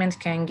beam alignment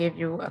can give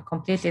you a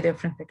completely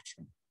different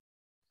picture.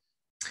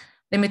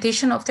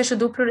 Limitation of tissue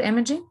Doppler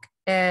imaging,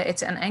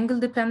 it's an angle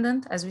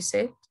dependent, as we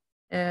said.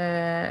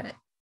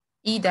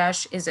 E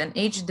dash is an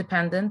age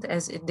dependent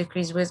as it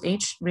decreases with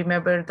age.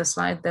 Remember the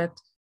slide that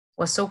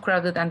was so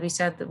crowded and we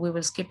said that we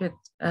will skip it,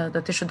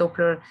 the tissue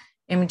Doppler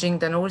imaging,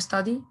 the NOR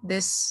study.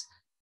 This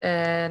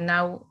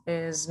now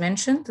is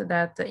mentioned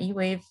that the E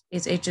wave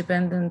is age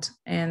dependent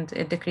and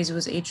it decreases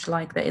with age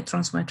like the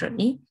transmitral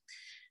E.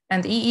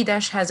 And EE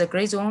dash has a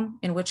gray zone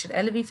in which the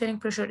LV filling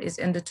pressure is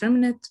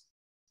indeterminate,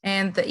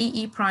 and the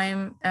EE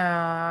prime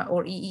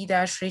or EE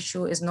dash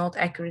ratio is not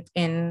accurate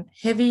in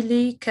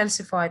heavily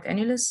calcified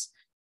annulus,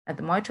 at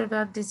the mitral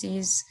valve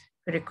disease,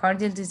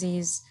 pericardial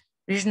disease,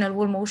 regional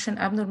wall motion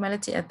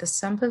abnormality at the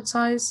sample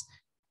size,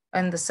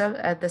 and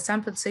at the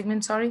sample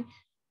segment,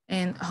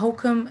 and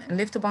HOCM,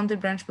 left bundle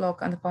branch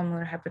block, and the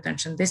pulmonary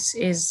hypertension. This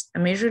is a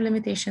major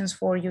limitations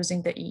for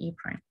using the EE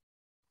prime.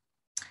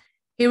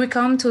 Here we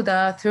come to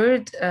the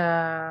third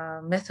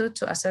method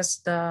to assess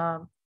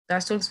the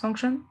diastolic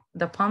function,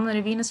 the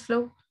pulmonary venous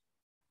flow.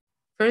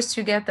 First,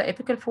 you get the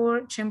apical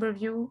 4 chamber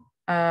view.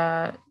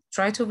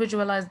 Try to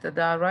visualize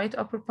the right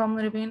upper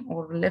pulmonary vein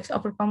or left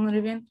upper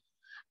pulmonary vein,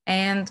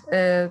 and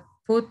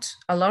put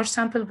a large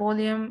sample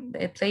volume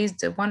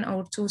placed 1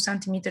 or 2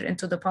 centimeters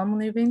into the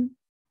pulmonary vein.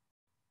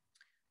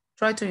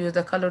 Try to use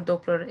the color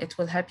Doppler. It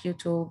will help you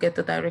to get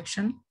the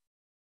direction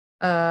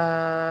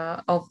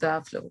of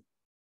the flow.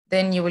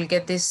 Then you will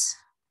get this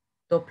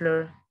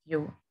Doppler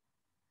view.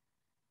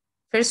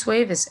 First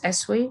wave is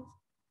S wave,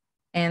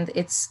 and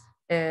it's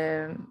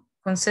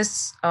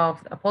consists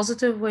of a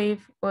positive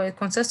wave, or it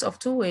consists of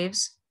 2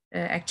 waves,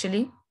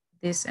 actually,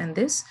 this and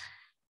this.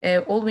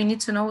 All we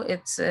need to know,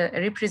 it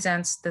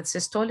represents the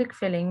systolic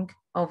filling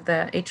of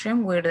the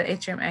atrium, where the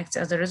atrium acts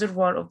as a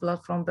reservoir of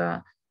blood from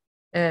the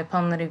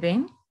pulmonary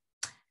vein.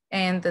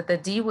 And the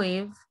D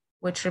wave,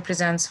 which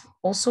represents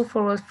also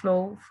forward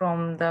flow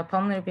from the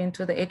pulmonary vein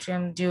to the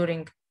atrium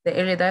during the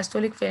early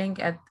diastolic filling,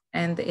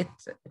 and it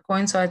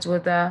coincides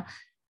with the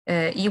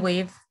E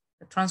wave,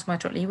 the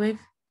transmitral E wave,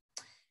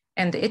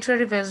 and the atrial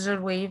reversal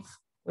wave,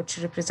 which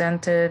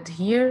represented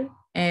here,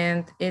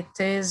 and it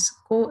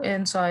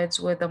coincides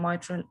with the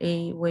mitral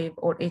A wave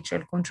or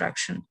atrial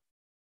contraction.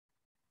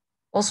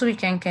 Also, we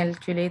can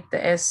calculate the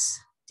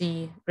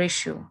SD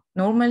ratio.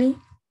 Normally,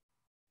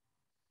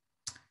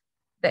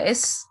 the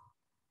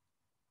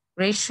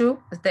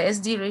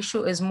SD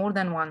ratio is more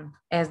than 1,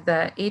 as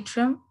the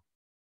atrium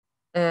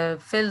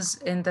fills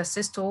in the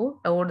systole,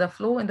 or the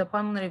flow in the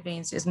pulmonary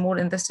veins is more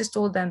in the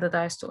systole than the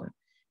diastole.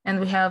 And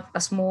we have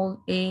a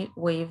small A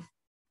wave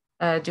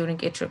during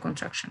atrial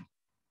contraction,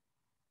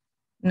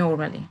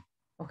 normally,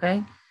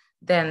 okay?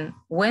 Then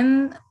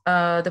when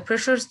the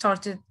pressure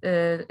started,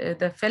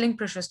 the filling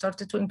pressure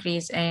started to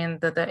increase,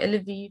 and the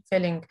LV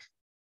filling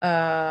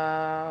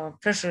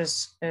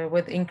pressures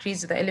with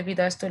increase the LV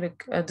diastolic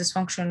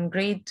dysfunction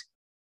grade,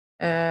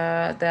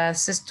 the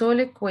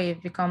systolic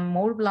wave become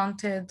more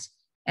blunted,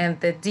 and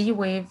the D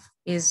wave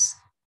is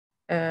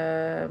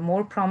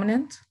more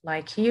prominent,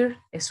 like here.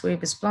 S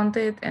wave is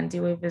blunted and D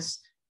wave is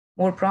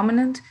more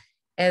prominent,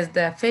 as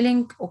the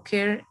filling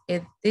occur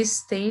at this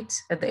state,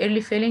 at the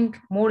early filling,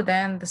 more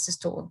than the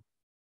systole,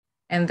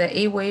 and the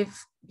A wave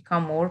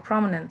become more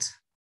prominent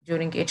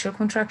during atrial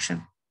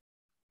contraction.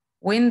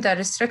 When the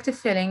restrictive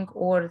filling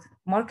or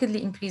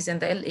markedly increase in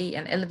the LA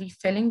and LV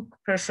filling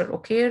pressure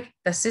occur,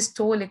 the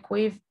systolic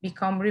wave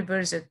become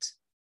reversed,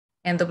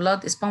 and the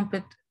blood is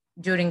pumped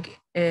during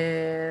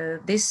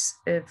this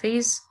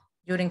phase,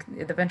 during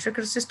the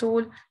ventricular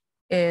systole,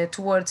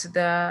 towards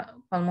the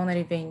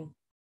pulmonary vein,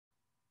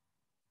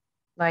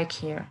 like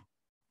here.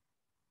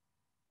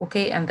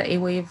 Okay, and the A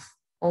wave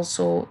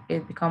also,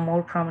 it become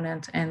more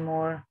prominent and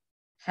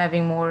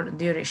having more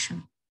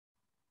duration.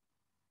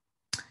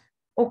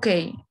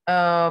 Okay,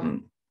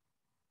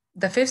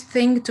 the fifth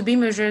thing to be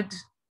measured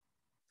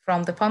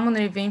from the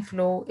pulmonary vein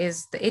flow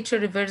is the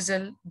atrial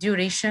reversal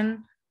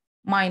duration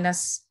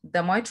minus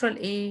the mitral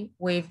A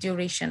wave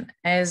duration,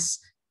 as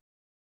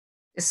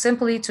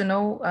simply to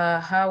know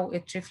how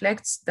it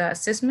reflects the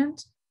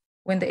assessment.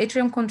 When the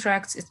atrium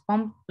contracts, it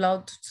pumps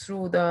blood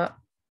through the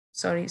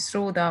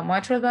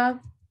mitral valve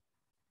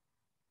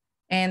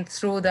and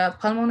through the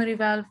pulmonary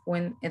valve.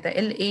 When the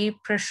LA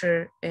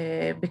pressure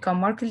become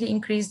markedly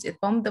increased, it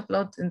pumps the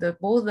blood in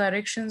both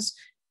directions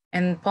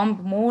and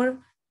pump more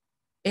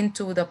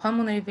into the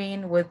pulmonary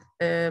vein, with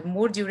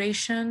more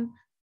duration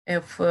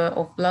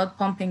of blood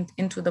pumping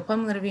into the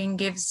pulmonary vein,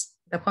 gives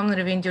the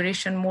pulmonary vein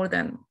duration more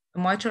than the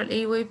mitral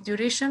A wave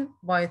duration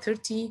by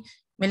 30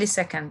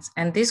 milliseconds.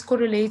 And this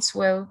correlates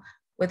well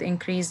with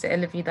increased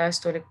LV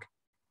diastolic,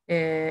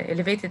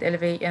 elevated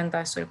LV and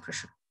diastolic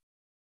pressure.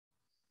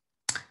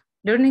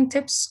 Learning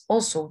tips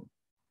also.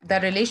 the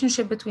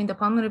relationship between the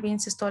pulmonary vein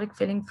systolic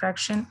filling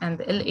fraction and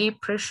the LA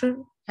pressure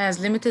has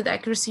limited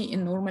accuracy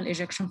in normal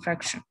ejection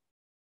fraction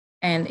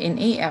and in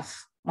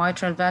AF,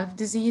 mitral valve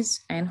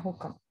disease, and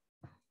hookah.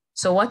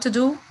 So what to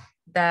do?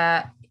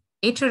 The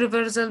atrial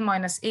reversal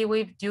minus A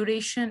wave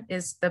duration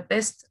is the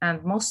best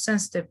and most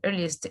sensitive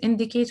earliest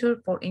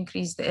indicator for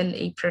increased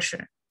LA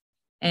pressure.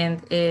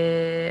 And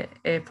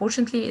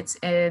fortunately, it's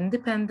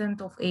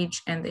independent of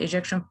age and the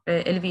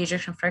LV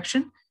ejection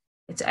fraction.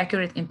 It's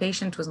accurate in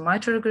patient with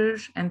mitral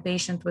regurg and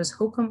patient with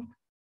hookah,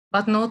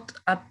 but not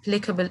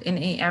applicable in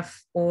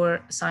AF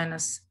or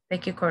sinus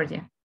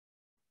tachycardia.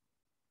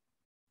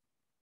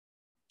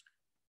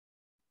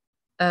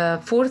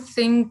 Fourth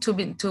thing to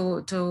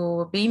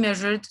be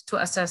measured to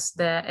assess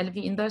the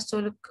LV in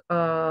diastolic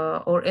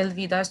or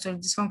LV diastolic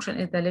dysfunction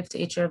is the left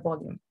atrial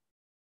volume.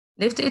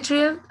 Left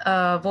atrial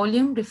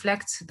volume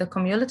reflects the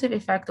cumulative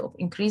effect of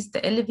increased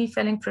the LV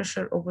filling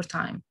pressure over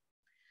time.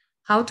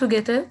 How to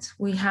get it?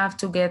 We have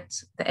to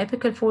get the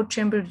apical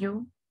 4-chamber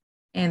view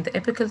and the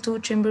apical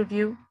 2-chamber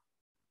view.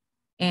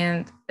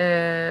 And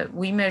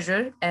we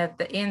measure at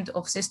the end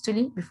of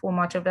systole before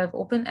mitral valve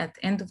open at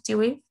the end of T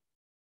wave.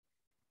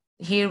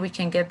 Here we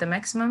can get the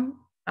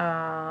maximum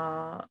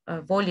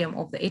volume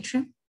of the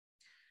atrium.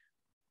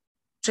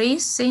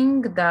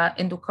 Tracing the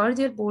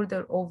endocardial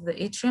border of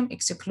the atrium,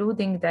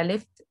 excluding the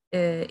left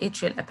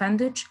atrial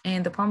appendage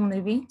and the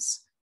pulmonary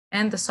veins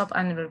and the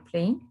subannular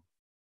plane.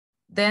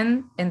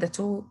 Then in the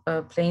two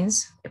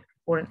planes, apical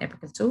 4 and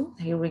apical 2,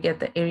 here we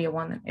get the area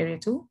 1 and area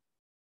 2,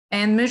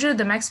 and measure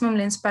the maximum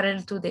length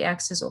parallel to the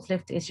axis of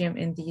left atrium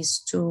in these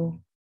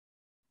two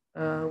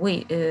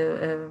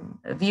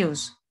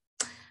views.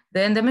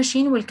 Then the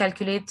machine will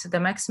calculate the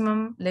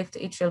maximum left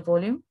atrial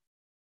volume.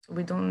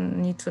 We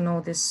don't need to know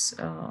this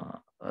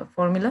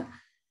formula.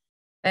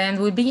 And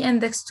will be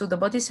indexed to the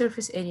body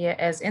surface area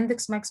as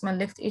index maximum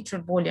left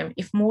atrial volume.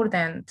 If more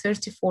than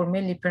 34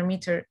 milli per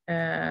meter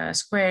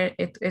square,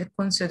 it's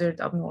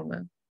considered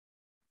abnormal.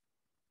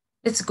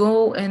 Let's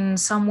go in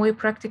some way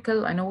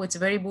practical. I know it's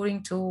very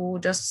boring to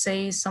just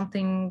say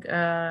something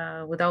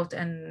without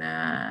an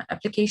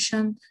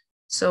application.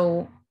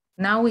 So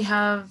now we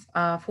have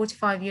a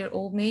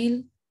 45-year-old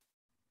male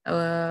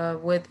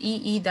with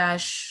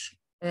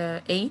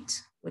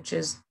EE-8, which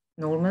is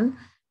normal,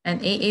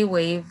 and AA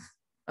wave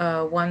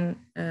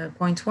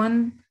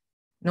 1.1,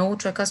 no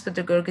tricuspid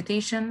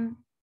regurgitation,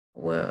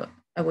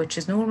 which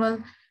is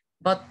normal,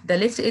 but the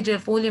left atrial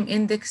volume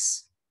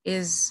index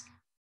is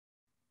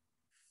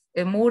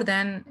more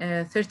than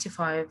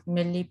 35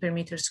 milli per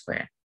meter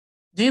square.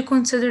 Do you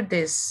consider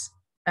this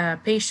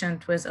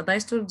patient with a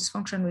diastolic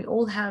dysfunction? We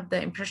all have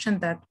the impression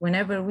that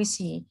whenever we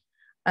see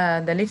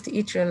the left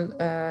atrial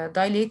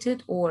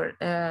dilated or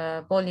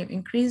volume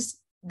increase,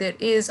 there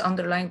is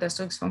underlying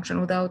diastolic dysfunction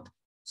without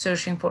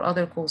searching for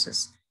other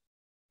causes.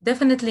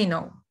 Definitely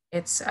no.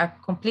 It's a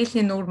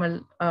completely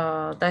normal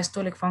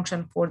diastolic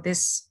function for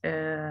this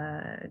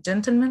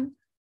gentleman.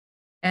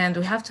 And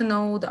we have to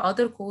know the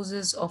other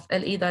causes of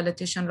LE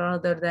dilatation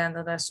rather than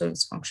the diastolic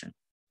dysfunction.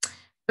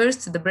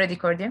 First, the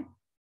bradycardia,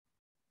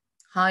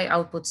 high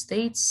output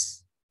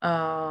states,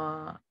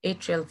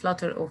 atrial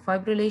flutter or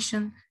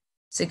fibrillation,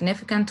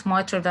 significant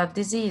mitral valve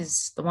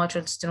disease, the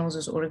mitral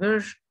stenosis or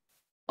regurg.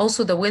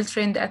 Also, the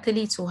well-trained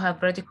athletes who have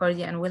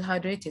bradycardia and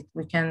well-hydrated,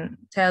 we can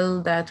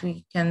tell that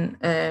we can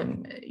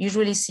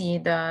usually see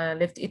the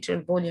left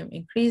atrial volume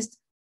increased.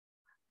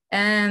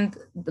 And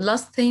the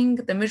last thing,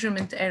 the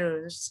measurement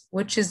errors,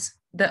 which is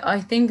I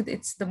think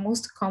it's the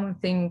most common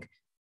thing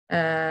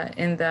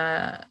in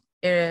the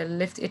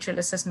left atrial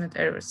assessment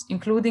errors,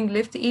 including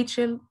left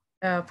atrial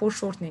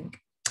foreshortening.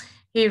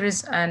 Here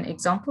is an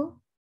example.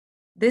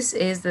 This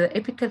is the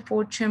apical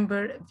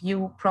 4-chamber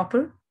view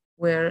proper,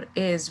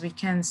 whereas we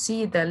can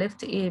see the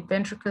left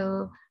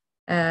ventricle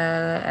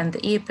and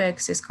the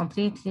apex is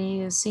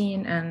completely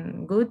seen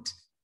and good.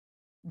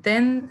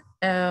 Then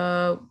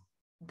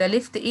the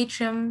left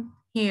atrium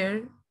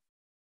here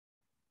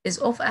is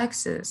off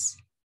axis.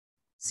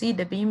 See,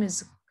 the beam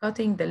is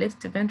cutting the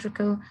left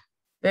ventricle,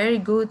 very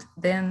good,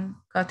 then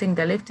cutting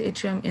the left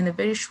atrium in a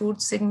very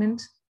short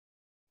segment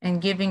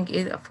and giving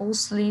it a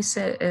falsely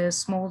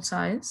small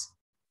size.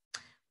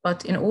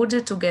 But in order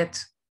to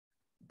get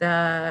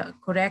the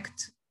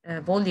correct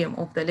volume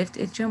of the left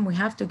atrium, we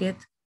have to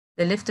get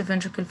the left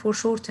ventricle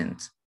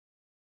foreshortened.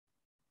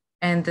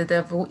 And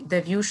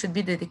the view should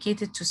be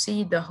dedicated to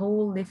see the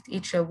whole left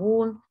atrial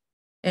wall.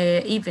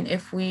 Even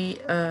if we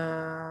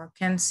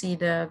can see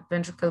the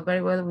ventricle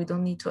very well, we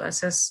don't need to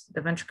assess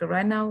the ventricle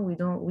right now.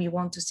 We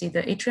want to see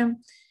the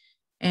atrium,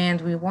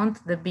 and we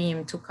want the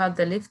beam to cut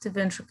the left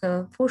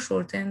ventricle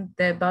foreshortened,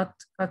 but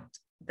cut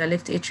the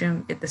left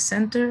atrium at the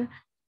center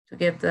to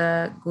get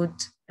the good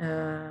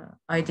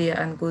idea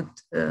and good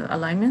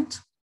alignment,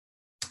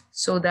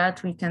 so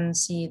that we can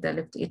see the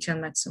left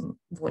atrium maximum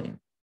volume.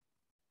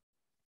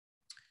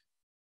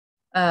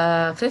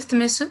 Fifth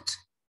method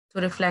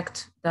to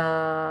reflect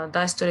the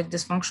diastolic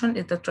dysfunction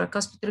is the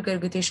tricuspid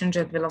regurgitation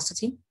jet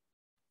velocity.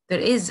 there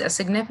is a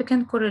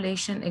significant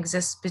correlation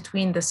exists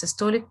between the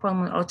systolic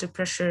pulmonary artery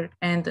pressure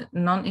and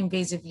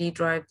non-invasively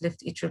derived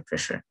left atrial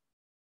pressure,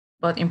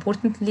 but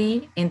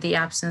importantly, in the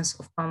absence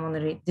of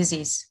pulmonary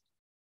disease.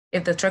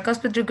 If the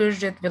tricuspid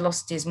regurgitate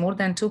velocity is more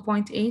than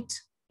 2.8,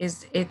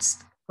 it's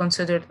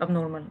considered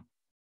abnormal.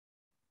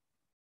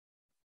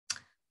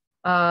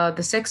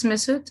 The sixth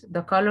method,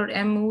 the color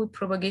M mode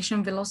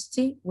propagation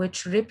velocity,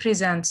 which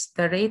represents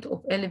the rate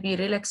of LV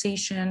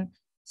relaxation,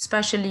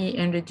 especially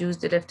in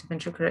reduced left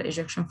ventricular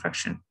ejection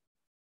fraction.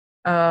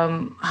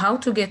 How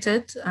to get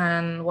it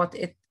and what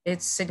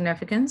its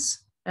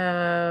significance.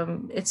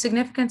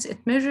 It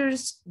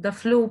measures the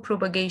flow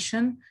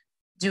propagation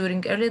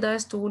during early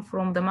diastole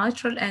from the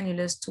mitral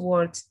annulus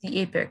towards the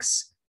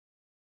apex.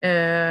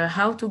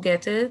 How to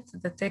get it?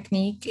 The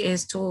technique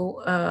is to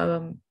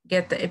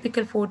get the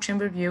apical forward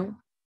chamber view,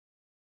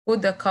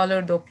 put the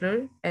color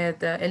Doppler at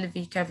the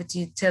LV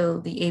cavity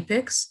till the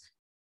apex,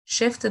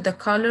 shift the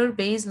color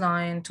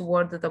baseline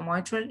toward the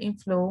mitral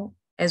inflow.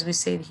 As we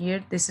said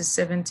here, this is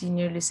 70,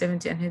 nearly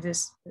 70, and here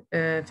is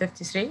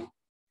 53,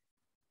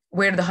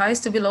 where the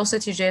highest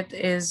velocity jet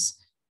is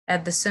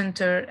at the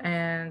center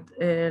and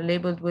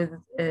labeled with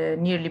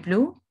nearly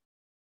blue,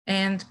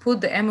 and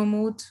put the M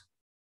mode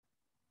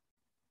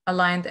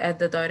aligned at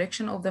the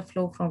direction of the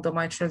flow from the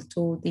mitral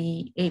to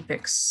the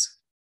apex.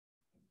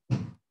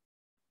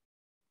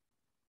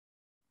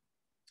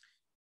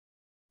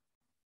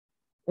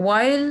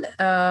 While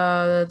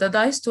the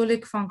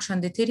diastolic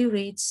function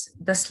deteriorates,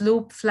 the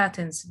slope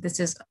flattens. This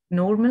is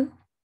normal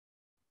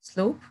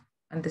slope,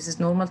 and this is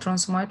normal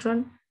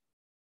transmitral.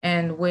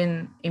 And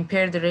when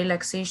impaired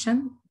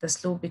relaxation, the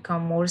slope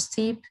becomes more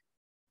steep.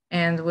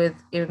 And with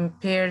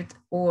impaired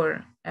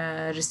or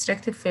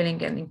restrictive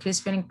filling and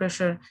increased filling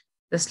pressure,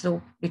 the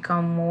slope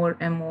becomes more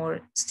and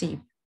more steep.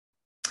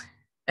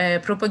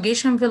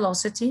 Propagation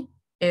velocity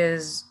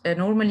is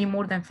normally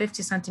more than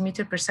 50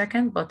 centimeters per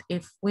second, but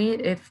if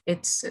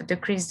it's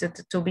decreased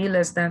to be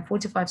less than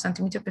 45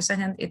 centimeters per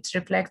second, it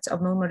reflects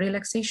abnormal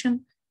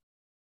relaxation.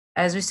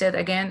 As we said,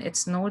 again,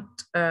 it's not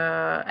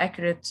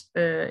accurate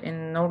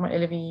in normal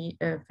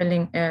LV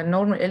filling,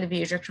 normal LV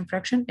ejection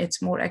fraction.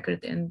 It's more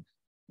accurate in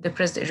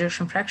depressed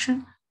ejection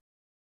fraction.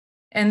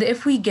 And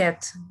if we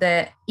get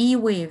the E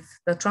wave,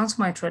 the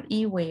transmitral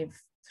E wave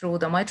through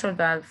the mitral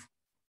valve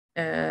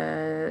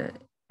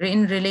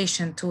in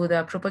relation to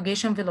the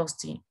propagation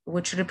velocity,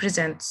 which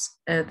represents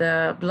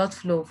the blood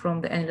flow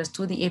from the annulus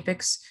to the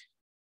apex,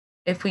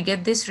 if we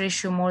get this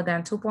ratio more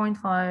than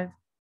 2.5,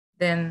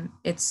 then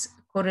it's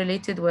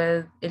correlated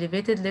with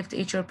elevated left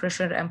atrial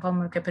pressure and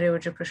pulmonary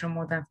capillary pressure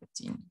more than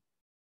 15.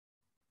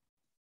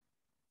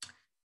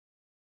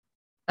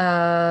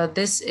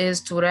 This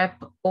is to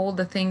wrap all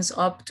the things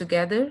up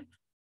together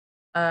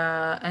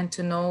and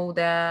to know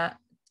that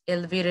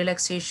LV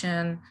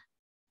relaxation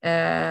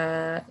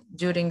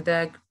during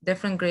the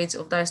different grades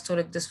of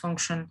diastolic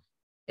dysfunction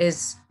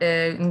is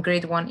in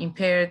grade 1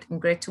 impaired, in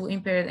grade 2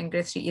 impaired, and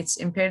grade 3 it's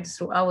impaired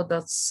throughout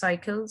the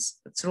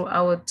cycles,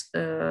 throughout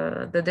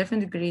the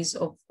different degrees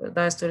of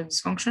diastolic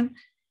dysfunction.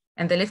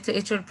 And the left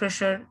atrial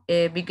pressure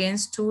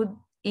begins to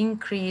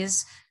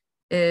increase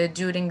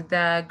during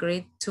the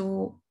grade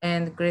 2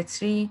 and grade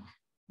 3.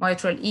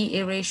 Mitral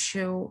EA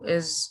ratio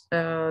is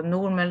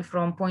normal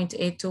from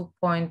 0.8 to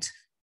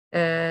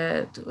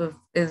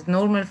is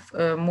normal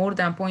more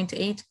than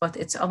 0.8, but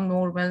it's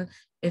abnormal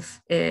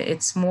if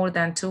it's more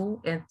than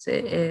 2.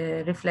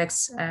 It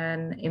reflects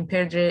an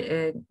impaired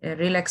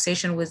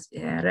relaxation with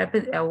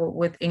rapid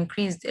with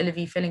increased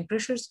LV filling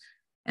pressures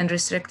and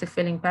restrictive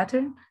filling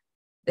pattern.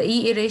 The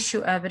EA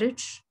ratio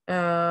average,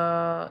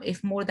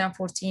 if more than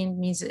 14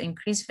 means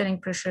increased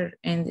filling pressure,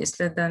 and is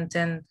less than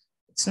 10,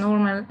 it's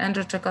normal. And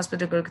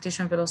tricuspid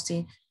regurgitation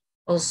velocity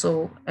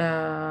also,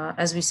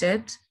 as we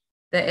said,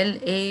 the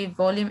LA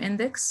volume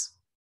index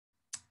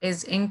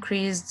is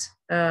increased,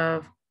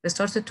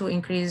 started to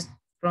increase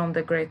from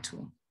the grade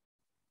 2.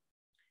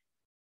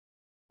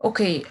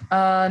 Okay,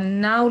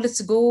 now let's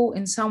go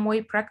in some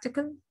way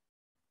practical.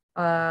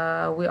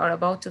 We are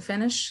about to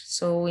finish,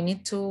 so we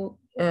need to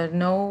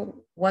know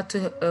what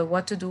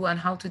to do and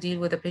how to deal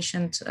with a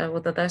patient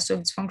with a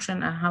diastolic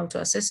dysfunction and how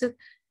to assess it.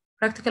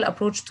 Practical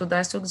approach to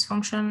diastolic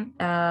dysfunction.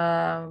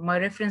 My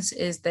reference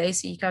is the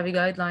ACE-CAVI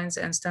guidelines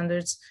and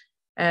standards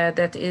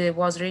that it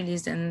was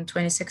released in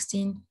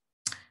 2016.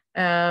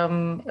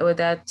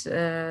 That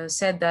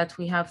said that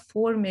we have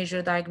 4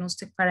 major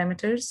diagnostic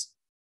parameters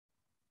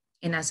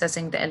in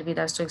assessing the LV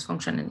diastolic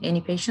dysfunction in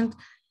any patient.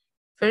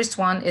 First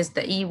one is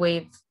the E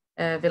wave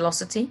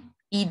velocity,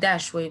 E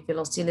dash wave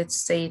velocity. Let's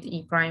say it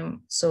E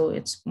prime, so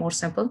it's more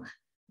simple.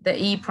 The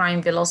E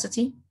prime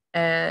velocity,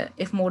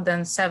 if more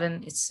than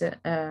 7, it's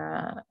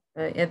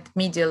at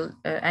medial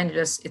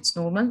annulus, it's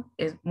normal.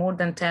 If more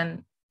than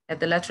 10 at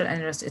the lateral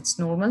annulus, it's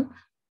normal.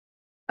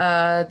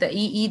 The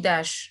EE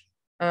dash,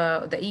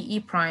 the EE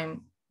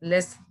prime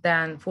less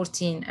than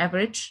 14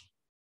 average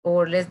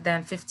or less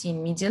than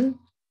 15 medial.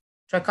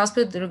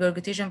 Tricuspid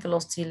regurgitation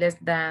velocity less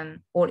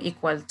than or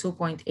equal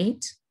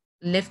 2.8.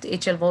 Left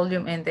atrial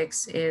volume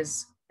index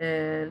is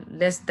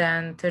less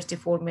than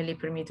 34 milli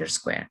per meter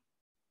square.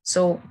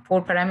 So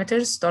 4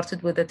 parameters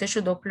started with the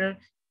tissue Doppler,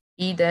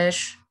 E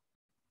dash,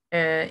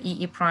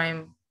 EE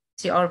prime,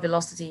 TR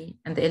velocity,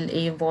 and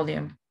LA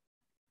volume.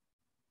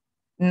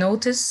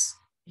 Notice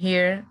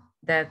here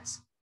that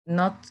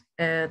not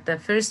the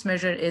first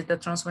measure is the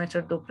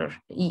transmitter Doppler,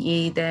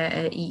 EE,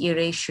 the EE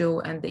ratio,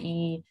 and the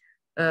E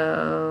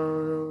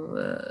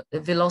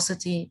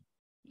velocity.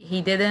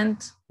 He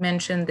didn't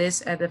mention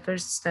this at the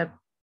first step.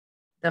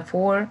 The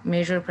 4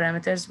 major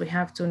parameters, we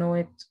have to know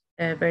it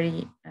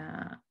very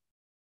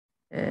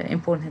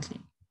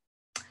importantly.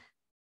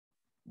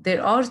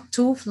 There are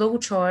 2 flow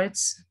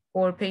charts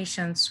for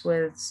patients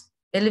with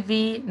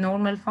LV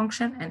normal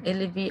function and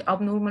LV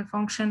abnormal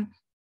function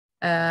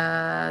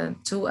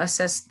to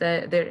assess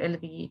their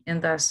LV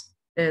in the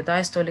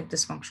diastolic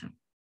dysfunction.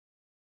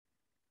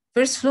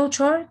 First flow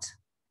chart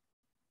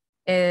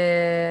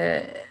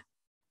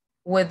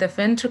with the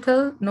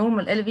ventricle,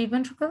 normal LV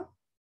ventricle.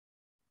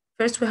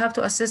 First, we have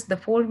to assess the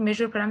 4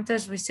 major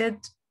parameters we said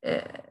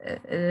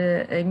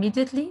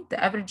immediately: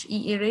 the average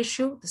EE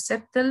ratio, the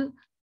septal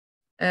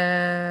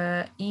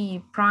E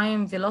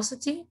prime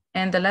velocity,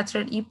 and the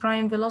lateral E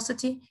prime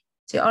velocity,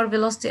 TR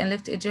velocity, and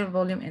left atrial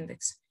volume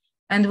index.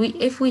 And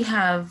if we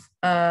have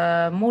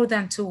more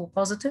than 2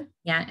 positive,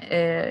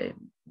 I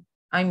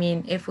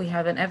mean, if we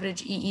have an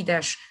average EE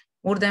dash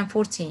more than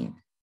 14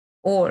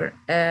 or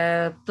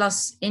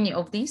plus any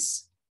of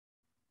these,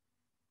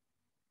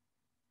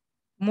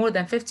 more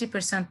than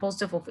 50%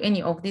 positive of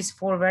any of these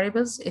 4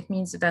 variables, it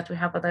means that we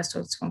have a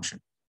diastolic dysfunction.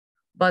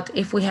 But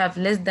if we have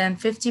less than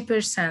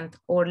 50%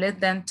 or less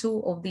than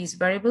 2 of these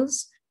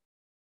variables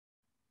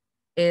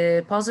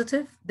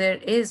positive, there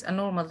is a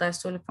normal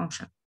diastolic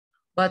function.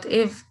 But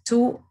if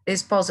 2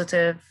 is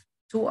positive,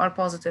 2 are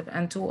positive,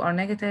 and 2 are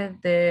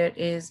negative, there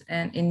is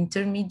an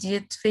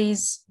intermediate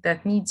phase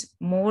that needs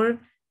more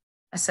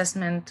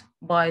assessment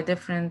by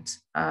different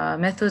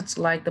methods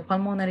like the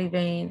pulmonary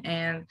vein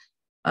and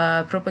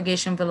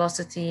propagation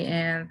velocity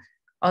and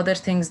other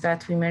things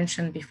that we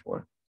mentioned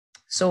before.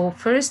 So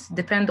first,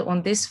 depend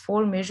on these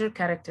 4 major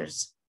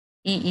characters: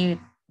 EE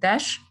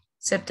dash,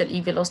 septal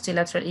E velocity,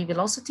 lateral E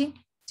velocity,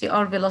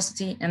 TR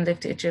velocity, and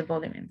left atrial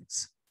volume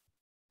index.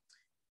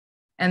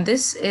 And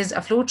this is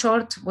a flow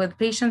chart with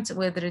patients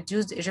with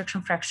reduced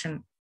ejection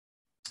fraction.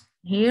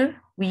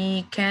 Here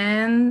we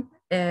can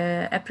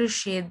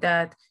appreciate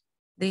that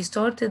they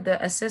started the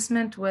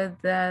assessment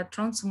with the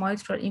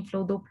transmitral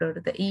inflow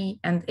Doppler, the E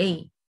and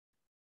A,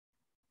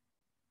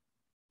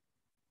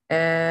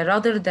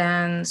 rather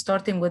than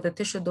starting with the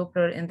tissue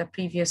Doppler in the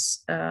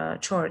previous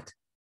chart.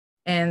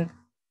 And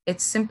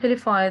it's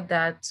simplified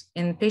that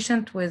in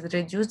patient with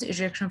reduced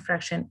ejection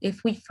fraction,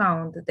 if we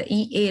found the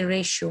EA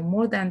ratio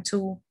more than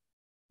 2,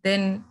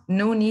 then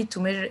no need to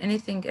measure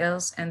anything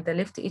else, and the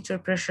left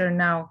atrial pressure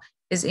now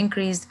is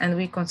increased, and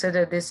we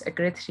consider this a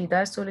grade 3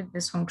 diastolic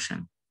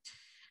dysfunction.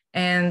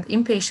 And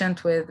in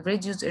patient with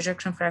reduced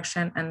ejection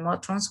fraction and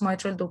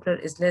transmitral Doppler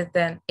is less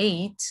than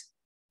 8,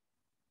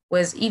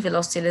 with E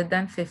velocity less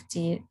than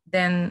 50,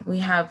 then we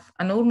have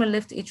a normal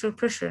left atrial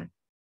pressure.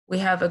 We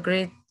have a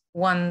grade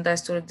 1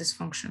 diastolic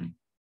dysfunction.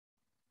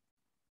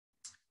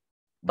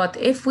 But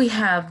if we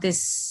have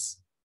this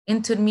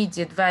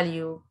intermediate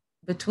value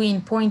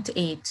between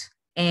 0.8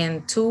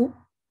 and 2,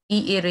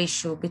 EA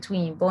ratio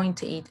between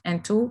 0.8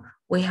 and 2,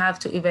 we have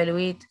to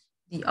evaluate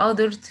the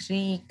other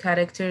 3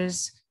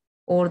 characters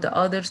or the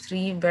other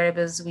 3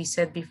 variables we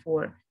said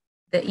before: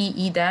 the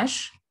EE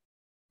dash,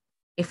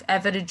 if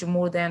average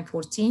more than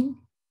 14,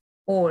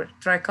 or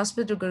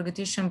tricuspid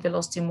regurgitation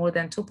velocity more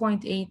than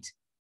 2.8,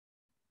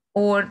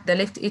 or the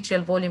left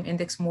atrial volume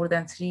index more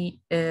than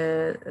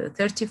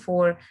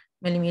 34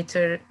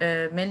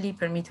 milli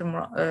per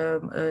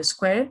meter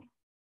square.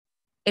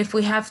 If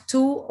we have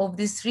 2 of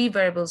these 3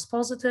 variables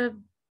positive,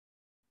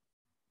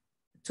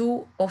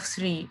 2 of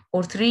 3,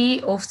 or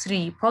 3 of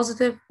 3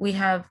 positive, we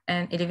have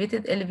an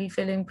elevated LV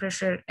filling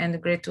pressure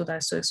and grade 2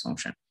 diastolic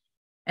dysfunction.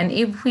 And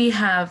if we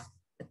have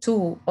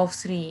 2 of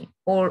 3,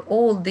 or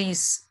all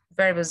these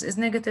variables is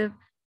negative,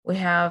 we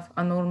have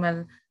a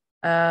normal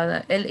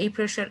LA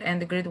pressure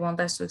and the grade 1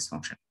 diastolic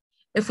dysfunction.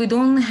 If we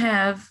don't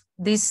have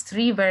these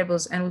 3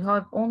 variables and we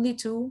have only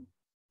 2,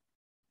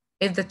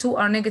 if the 2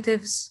 are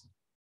negatives,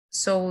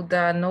 so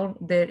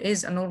there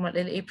is a normal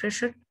LA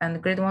pressure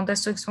and grade 1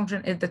 diastolic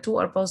dysfunction. If the 2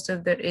 are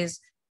positive, there is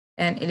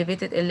an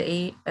elevated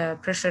LA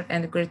pressure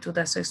and grade 2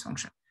 diastolic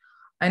dysfunction.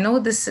 I know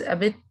this is a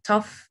bit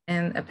tough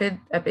and a bit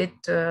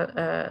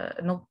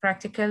not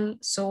practical,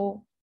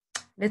 so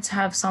let's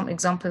have some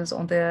examples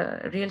on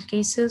the real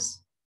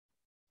cases.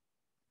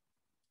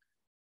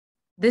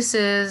 This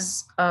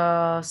is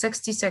a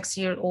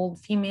 66-year-old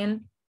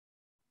female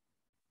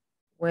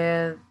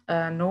with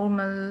a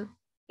normal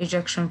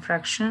ejection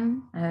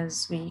fraction,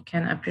 as we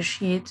can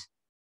appreciate.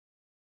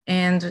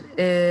 And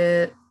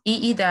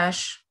EE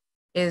dash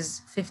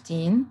is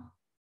 15.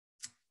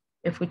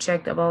 If we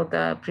checked about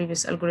the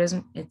previous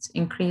algorithm, it's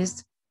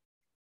increased.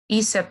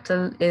 E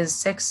septal is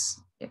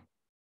 6,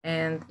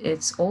 and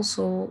it's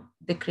also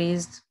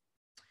decreased.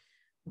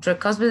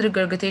 Tricuspid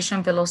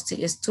regurgitation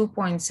velocity is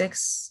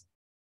 2.6.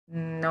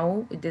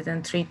 No, it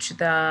didn't reach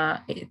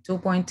the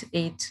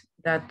 2.8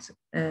 that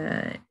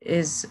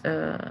is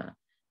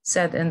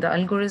said in the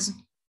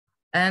algorithm.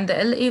 And the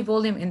LA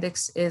volume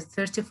index is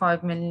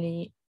 35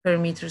 milli per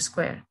meter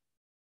square.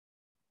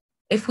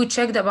 If we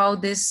checked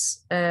about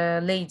this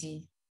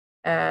lady,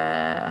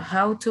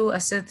 how to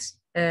assess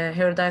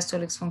her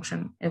diastolic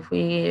function, if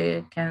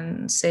we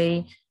can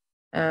say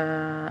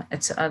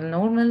it's a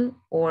normal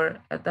or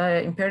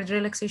the impaired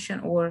relaxation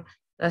or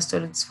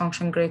diastolic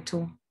dysfunction grade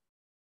 2.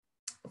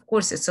 Of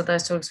course, it's a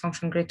diastolic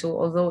dysfunction grade 2,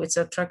 although it's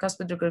a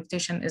tricuspid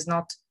regurgitation is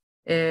not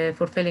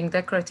fulfilling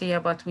that criteria,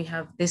 but we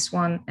have this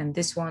one and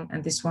this one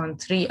and this one.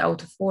 3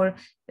 out of 4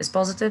 is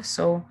positive,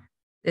 so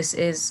this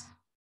is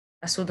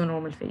a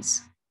pseudo-normal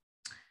phase.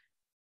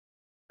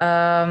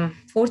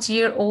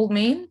 40-year-old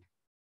male,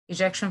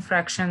 ejection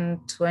fraction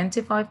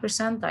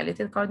 25%,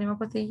 dilated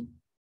cardiomyopathy.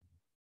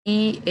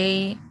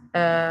 EA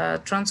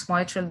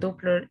transmitral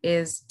Doppler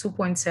is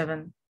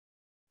 2.7.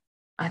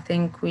 I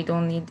think we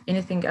don't need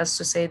anything else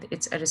to say.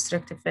 It's a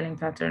restrictive filling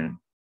pattern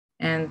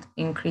and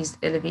increased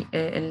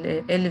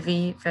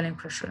LV filling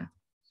pressure.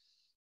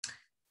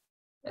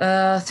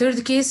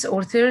 Third case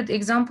or third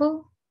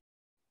example,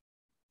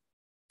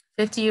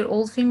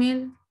 50-year-old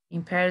female,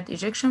 impaired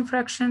ejection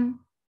fraction.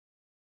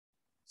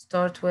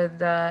 Start with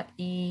the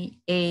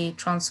EA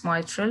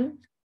transmitral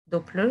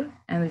Doppler,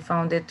 and we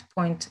found it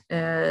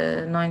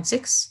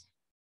 0.96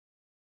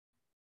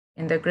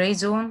 in the gray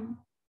zone,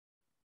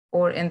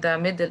 or in the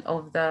middle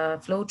of the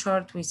flow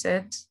chart. We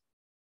said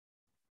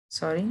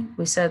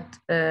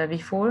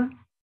before.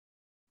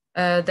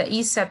 The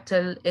E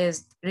septal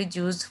is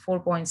reduced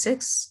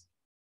 4.6,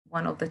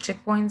 one of the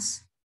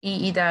checkpoints.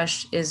 EE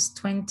dash is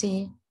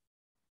 20,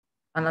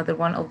 another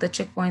one of the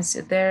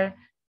checkpoints there.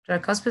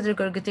 Tricuspid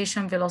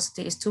regurgitation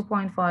velocity is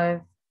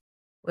 2.5,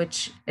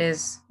 which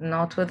is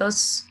not with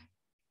us.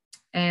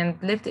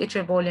 And left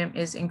atrial volume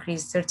is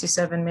increased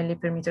 37 milli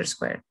per meter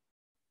square.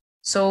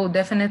 So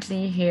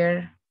definitely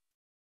here,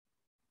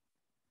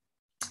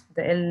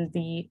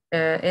 the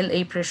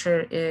LA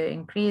pressure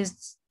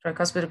increased.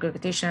 Tricuspid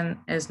regurgitation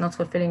is not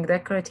fulfilling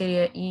that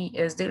criteria. E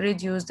is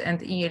reduced,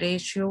 and E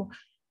ratio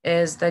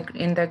is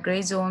in the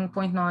gray zone,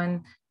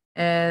 0.9.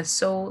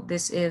 So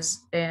this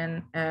is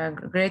an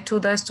grade 2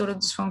 diastolic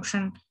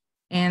dysfunction,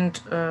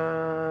 and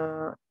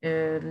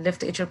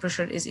left atrial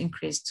pressure is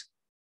increased.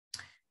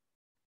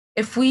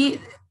 If we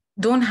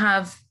don't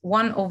have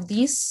one of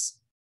these,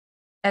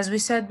 as we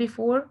said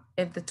before,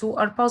 if the 2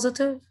 are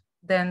positive,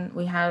 then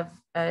we have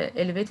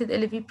elevated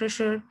LV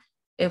pressure.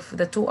 If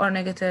the 2 are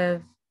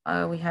negative,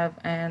 we have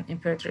an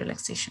impaired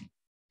relaxation.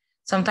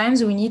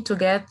 Sometimes we need to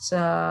get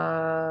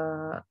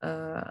a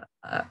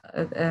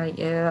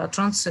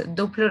trans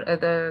Doppler,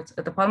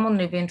 the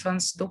pulmonary vein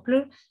trans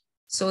Doppler,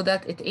 so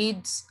that it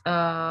aids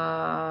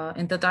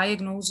in the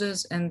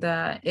diagnosis and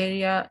the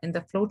area in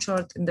the flow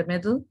chart in the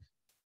middle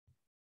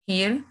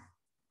here.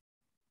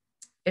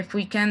 If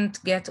we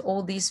can't get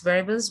all these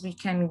variables, we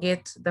can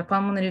get the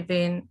pulmonary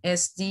vein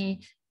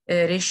SD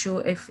ratio.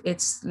 If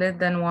it's less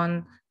than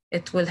 1,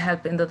 it will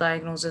help in the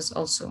diagnosis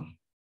also.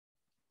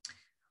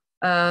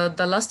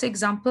 The last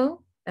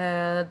example,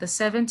 the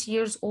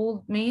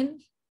 70-year-old male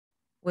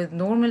with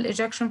normal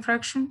ejection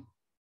fraction.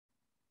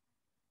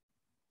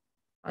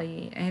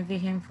 I envy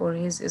him for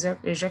his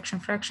ejection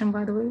fraction,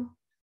 by the way.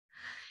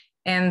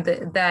 And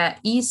the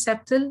E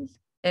septal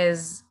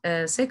is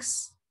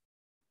 6.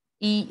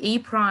 E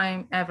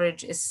prime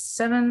average is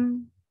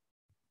 7.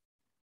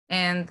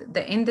 And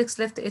the index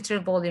left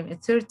atrial volume is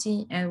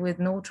 30, and with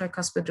no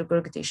tricuspid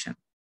regurgitation.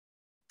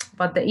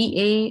 But the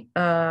EA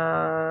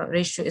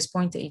ratio is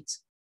 0.8.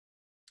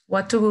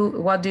 What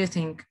do you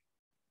think?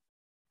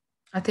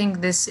 I think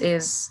this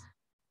is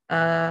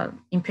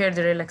impaired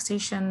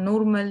relaxation,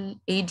 normal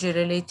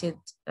age-related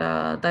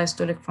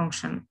diastolic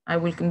function. I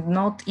will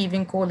not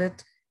even call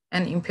it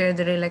an impaired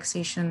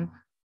relaxation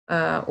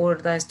or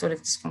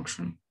diastolic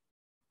dysfunction.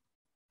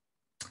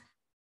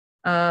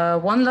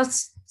 One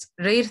last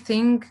rare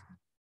thing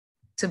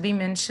to be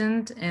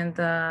mentioned in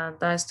the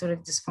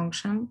diastolic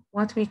dysfunction,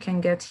 what we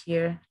can get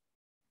here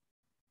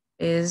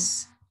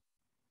is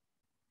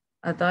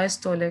a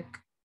diastolic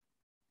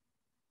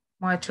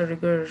mitral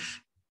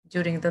regurg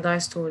during the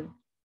diastole.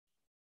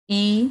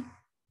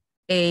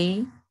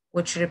 EA,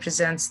 which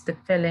represents the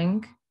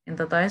filling in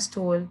the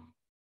diastole.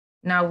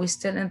 Now we're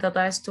still in the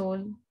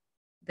diastole.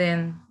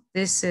 Then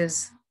this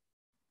is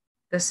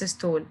the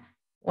systole.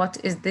 What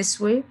is this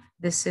wave?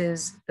 This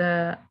is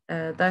the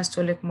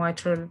diastolic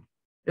mitral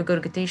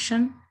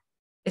regurgitation.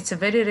 It's a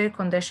very rare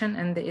condition,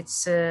 and it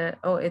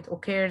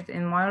occurred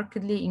in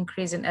markedly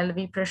increase in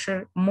LV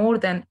pressure more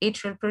than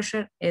atrial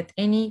pressure at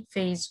any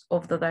phase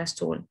of the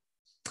diastole.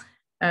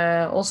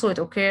 Also, it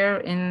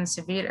occurs in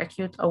severe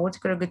acute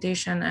aortic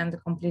regurgitation and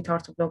complete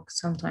heart block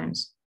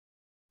sometimes.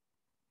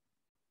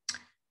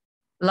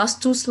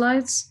 Last 2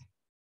 slides.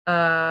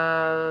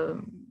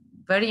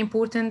 Very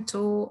important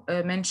to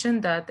mention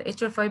that the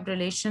atrial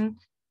fibrillation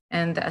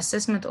And the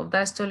assessment of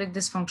diastolic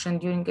dysfunction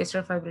during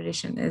atrial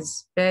fibrillation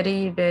is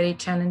very, very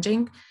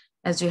challenging,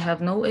 as you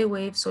have no A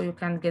wave, so you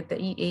can't get the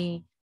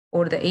EA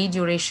or the A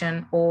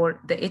duration or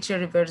the atrial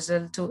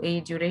reversal to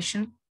A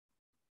duration.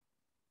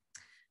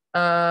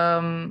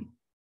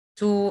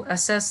 To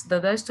assess the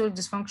diastolic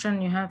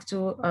dysfunction, you have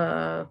to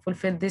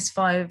fulfill these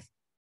 5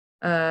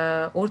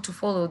 or to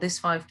follow these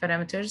 5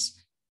 parameters.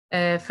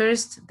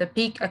 First, the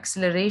peak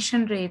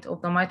acceleration rate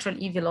of the mitral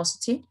E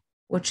velocity,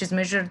 which is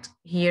measured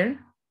here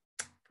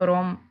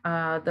from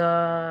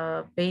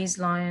the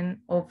baseline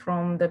or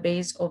from the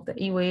base of the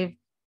E wave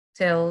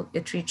till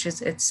it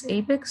reaches its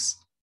apex.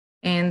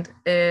 And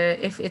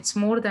if it's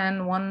more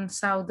than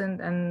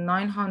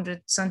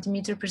 1,900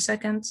 centimeter per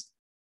second,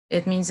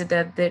 it means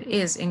that there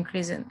is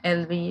increase in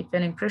LV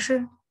filling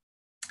pressure.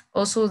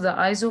 Also, the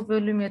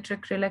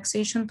isovolumetric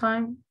relaxation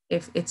time,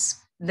 if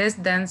it's less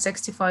than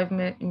 65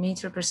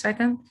 meter per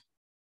second,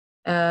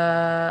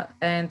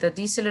 and the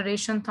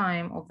deceleration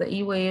time of the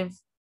E wave,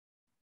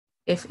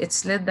 if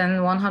it's less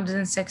than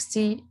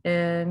 160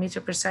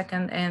 meter per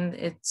second, and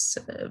it's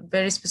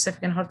very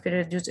specific in heart failure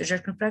reduced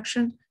ejection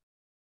fraction.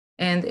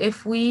 And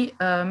if we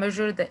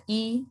measure the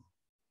E,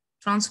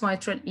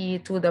 transmitral E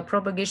to the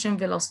propagation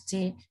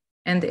velocity,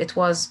 and it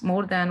was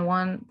more than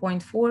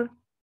 1.4,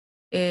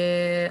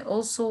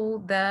 also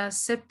the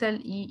septal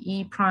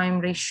EE prime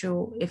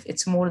ratio, if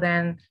it's more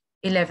than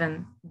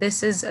 11.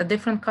 This is a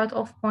different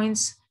cutoff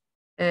points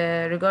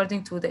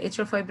regarding to the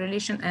atrial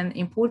fibrillation. And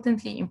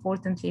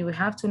importantly, we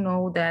have to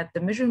know that the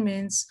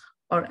measurements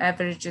are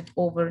averaged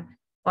over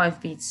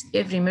 5 beats.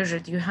 Every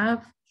measure you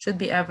have should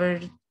be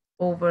averaged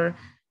over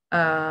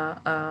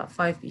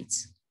 5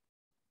 beats.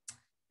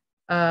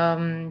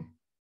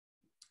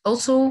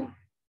 Also,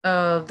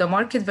 the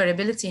market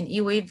variability in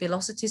E-wave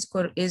velocities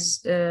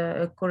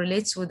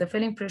correlates with the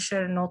filling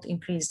pressure not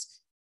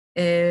increased.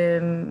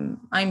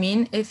 I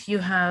mean, if you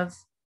have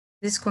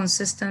these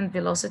consistent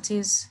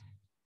velocities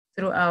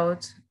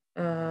throughout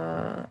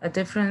a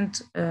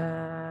different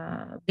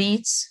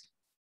beats,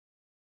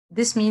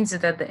 this means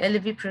that the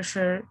LV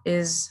pressure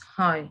is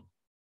high.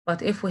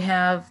 But if we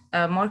have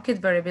a market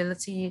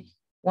variability,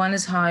 one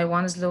is high,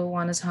 one is low,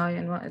 one is high,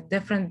 and one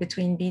different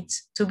between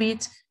beats to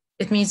beat,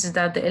 it means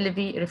that the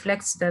LV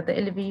reflects that the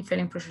LV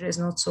filling pressure is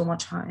not so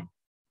much high.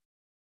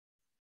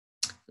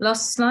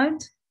 Last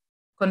slide,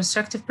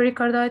 constructive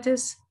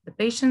pericarditis. The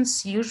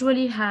patients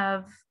usually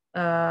have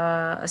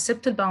a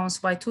septal bounce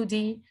by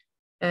 2D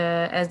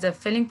as the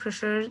filling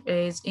pressure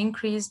is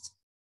increased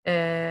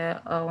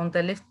on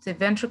the left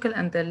ventricle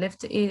and the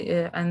left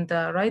and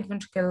the right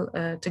ventricle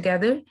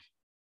together.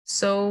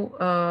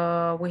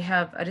 So we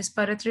have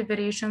respiratory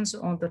variations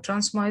on the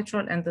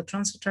transmitral and the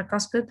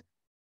transtricuspid.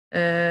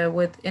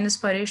 With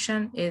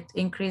inspiration, it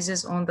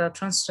increases on the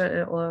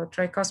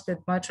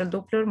tricuspid mitral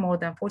Doppler more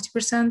than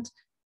 40%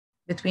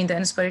 between the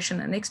inspiration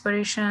and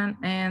expiration,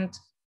 and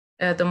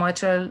the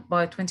mitral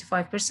by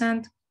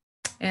 25%.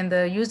 And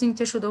using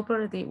tissue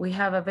Doppler, we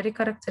have a very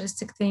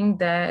characteristic thing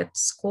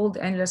that's called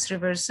annulus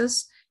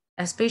reversus,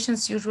 as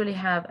patients usually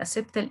have a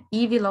septal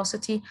E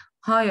velocity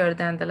higher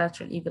than the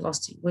lateral E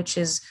velocity, which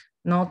is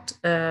not,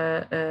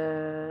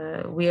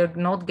 we are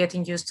not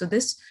getting used to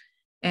this.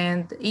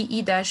 And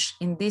EE dash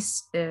in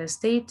this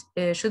state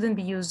shouldn't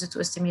be used to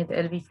estimate the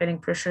LV filling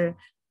pressure.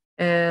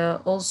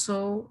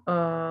 Also,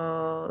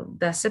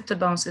 the septal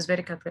bounce is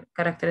very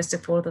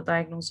characteristic for the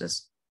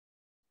diagnosis.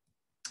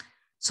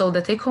 So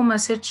the take-home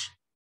message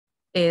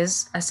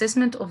is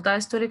assessment of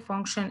diastolic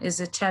function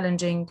is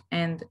challenging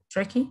and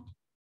tricky.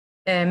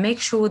 Make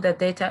sure that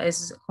data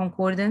is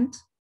concordant.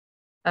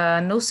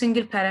 No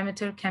single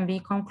parameter can be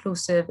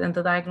conclusive in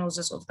the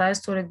diagnosis of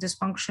diastolic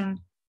dysfunction.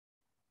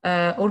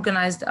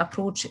 Organized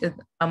approach is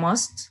a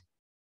must.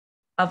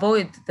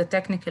 Avoid the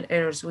technical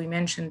errors we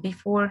mentioned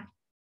before.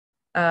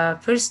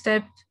 First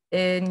step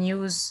in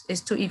use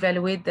is to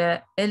evaluate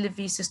the LV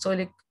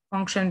systolic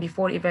function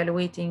before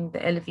evaluating the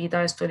LV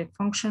diastolic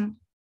function.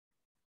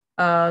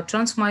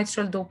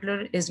 Transmitral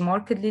Doppler is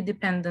markedly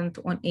dependent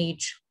on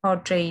age,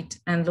 heart rate,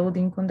 and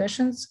loading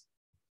conditions.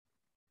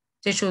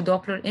 Tissue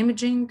Doppler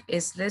imaging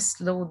is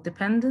less load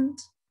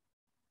dependent.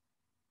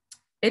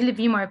 LV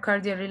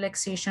myocardial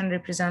relaxation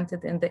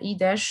represented in the E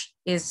dash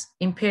is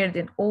impaired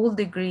in all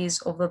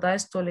degrees of the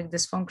diastolic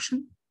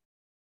dysfunction.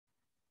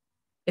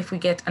 If we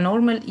get a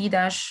normal E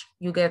dash,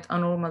 you get a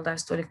normal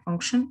diastolic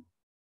function.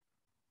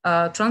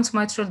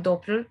 Transmitral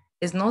Doppler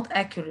is not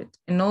accurate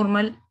in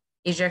normal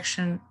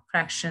ejection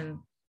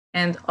fraction,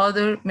 and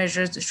other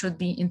measures should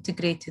be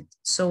integrated.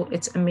 So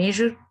it's a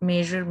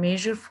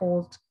major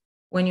fault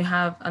when you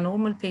have a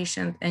normal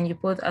patient and you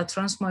put a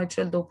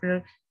transmitral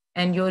Doppler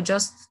and you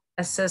just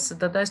assess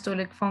the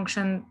diastolic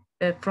function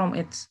from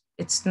it.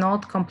 It's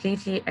not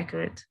completely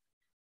accurate.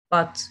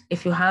 But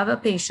if you have a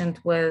patient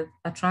with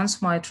a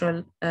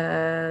transmitral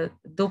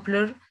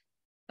Doppler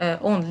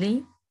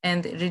only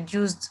and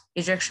reduced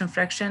ejection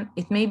fraction,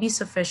 it may be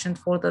sufficient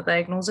for the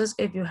diagnosis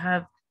if you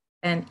have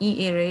an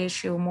EA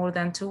ratio more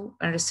than 2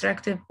 and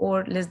restrictive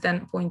or less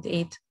than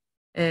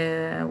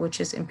 0.8,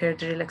 which is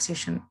impaired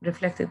relaxation,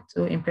 reflected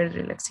to impaired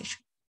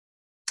relaxation.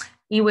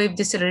 E-wave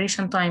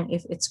deceleration time,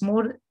 if it's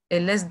more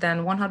less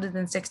than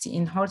 160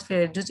 in heart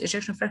failure reduced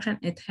ejection fraction,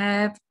 it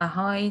have a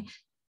high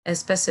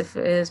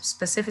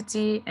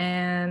specificity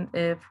and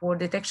for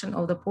detection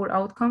of the poor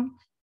outcome,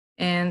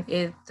 and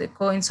it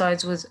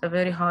coincides with a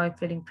very high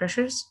filling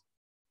pressures.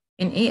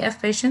 In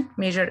AF patient,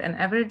 measure an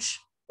average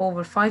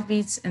over 5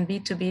 beats, and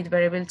beat-to-beat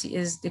variability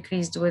is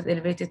decreased with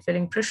elevated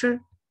filling pressure.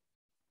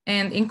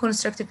 And in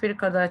constructive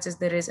pericarditis,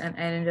 there is an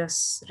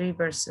annulus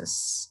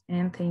reversus.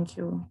 And thank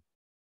you.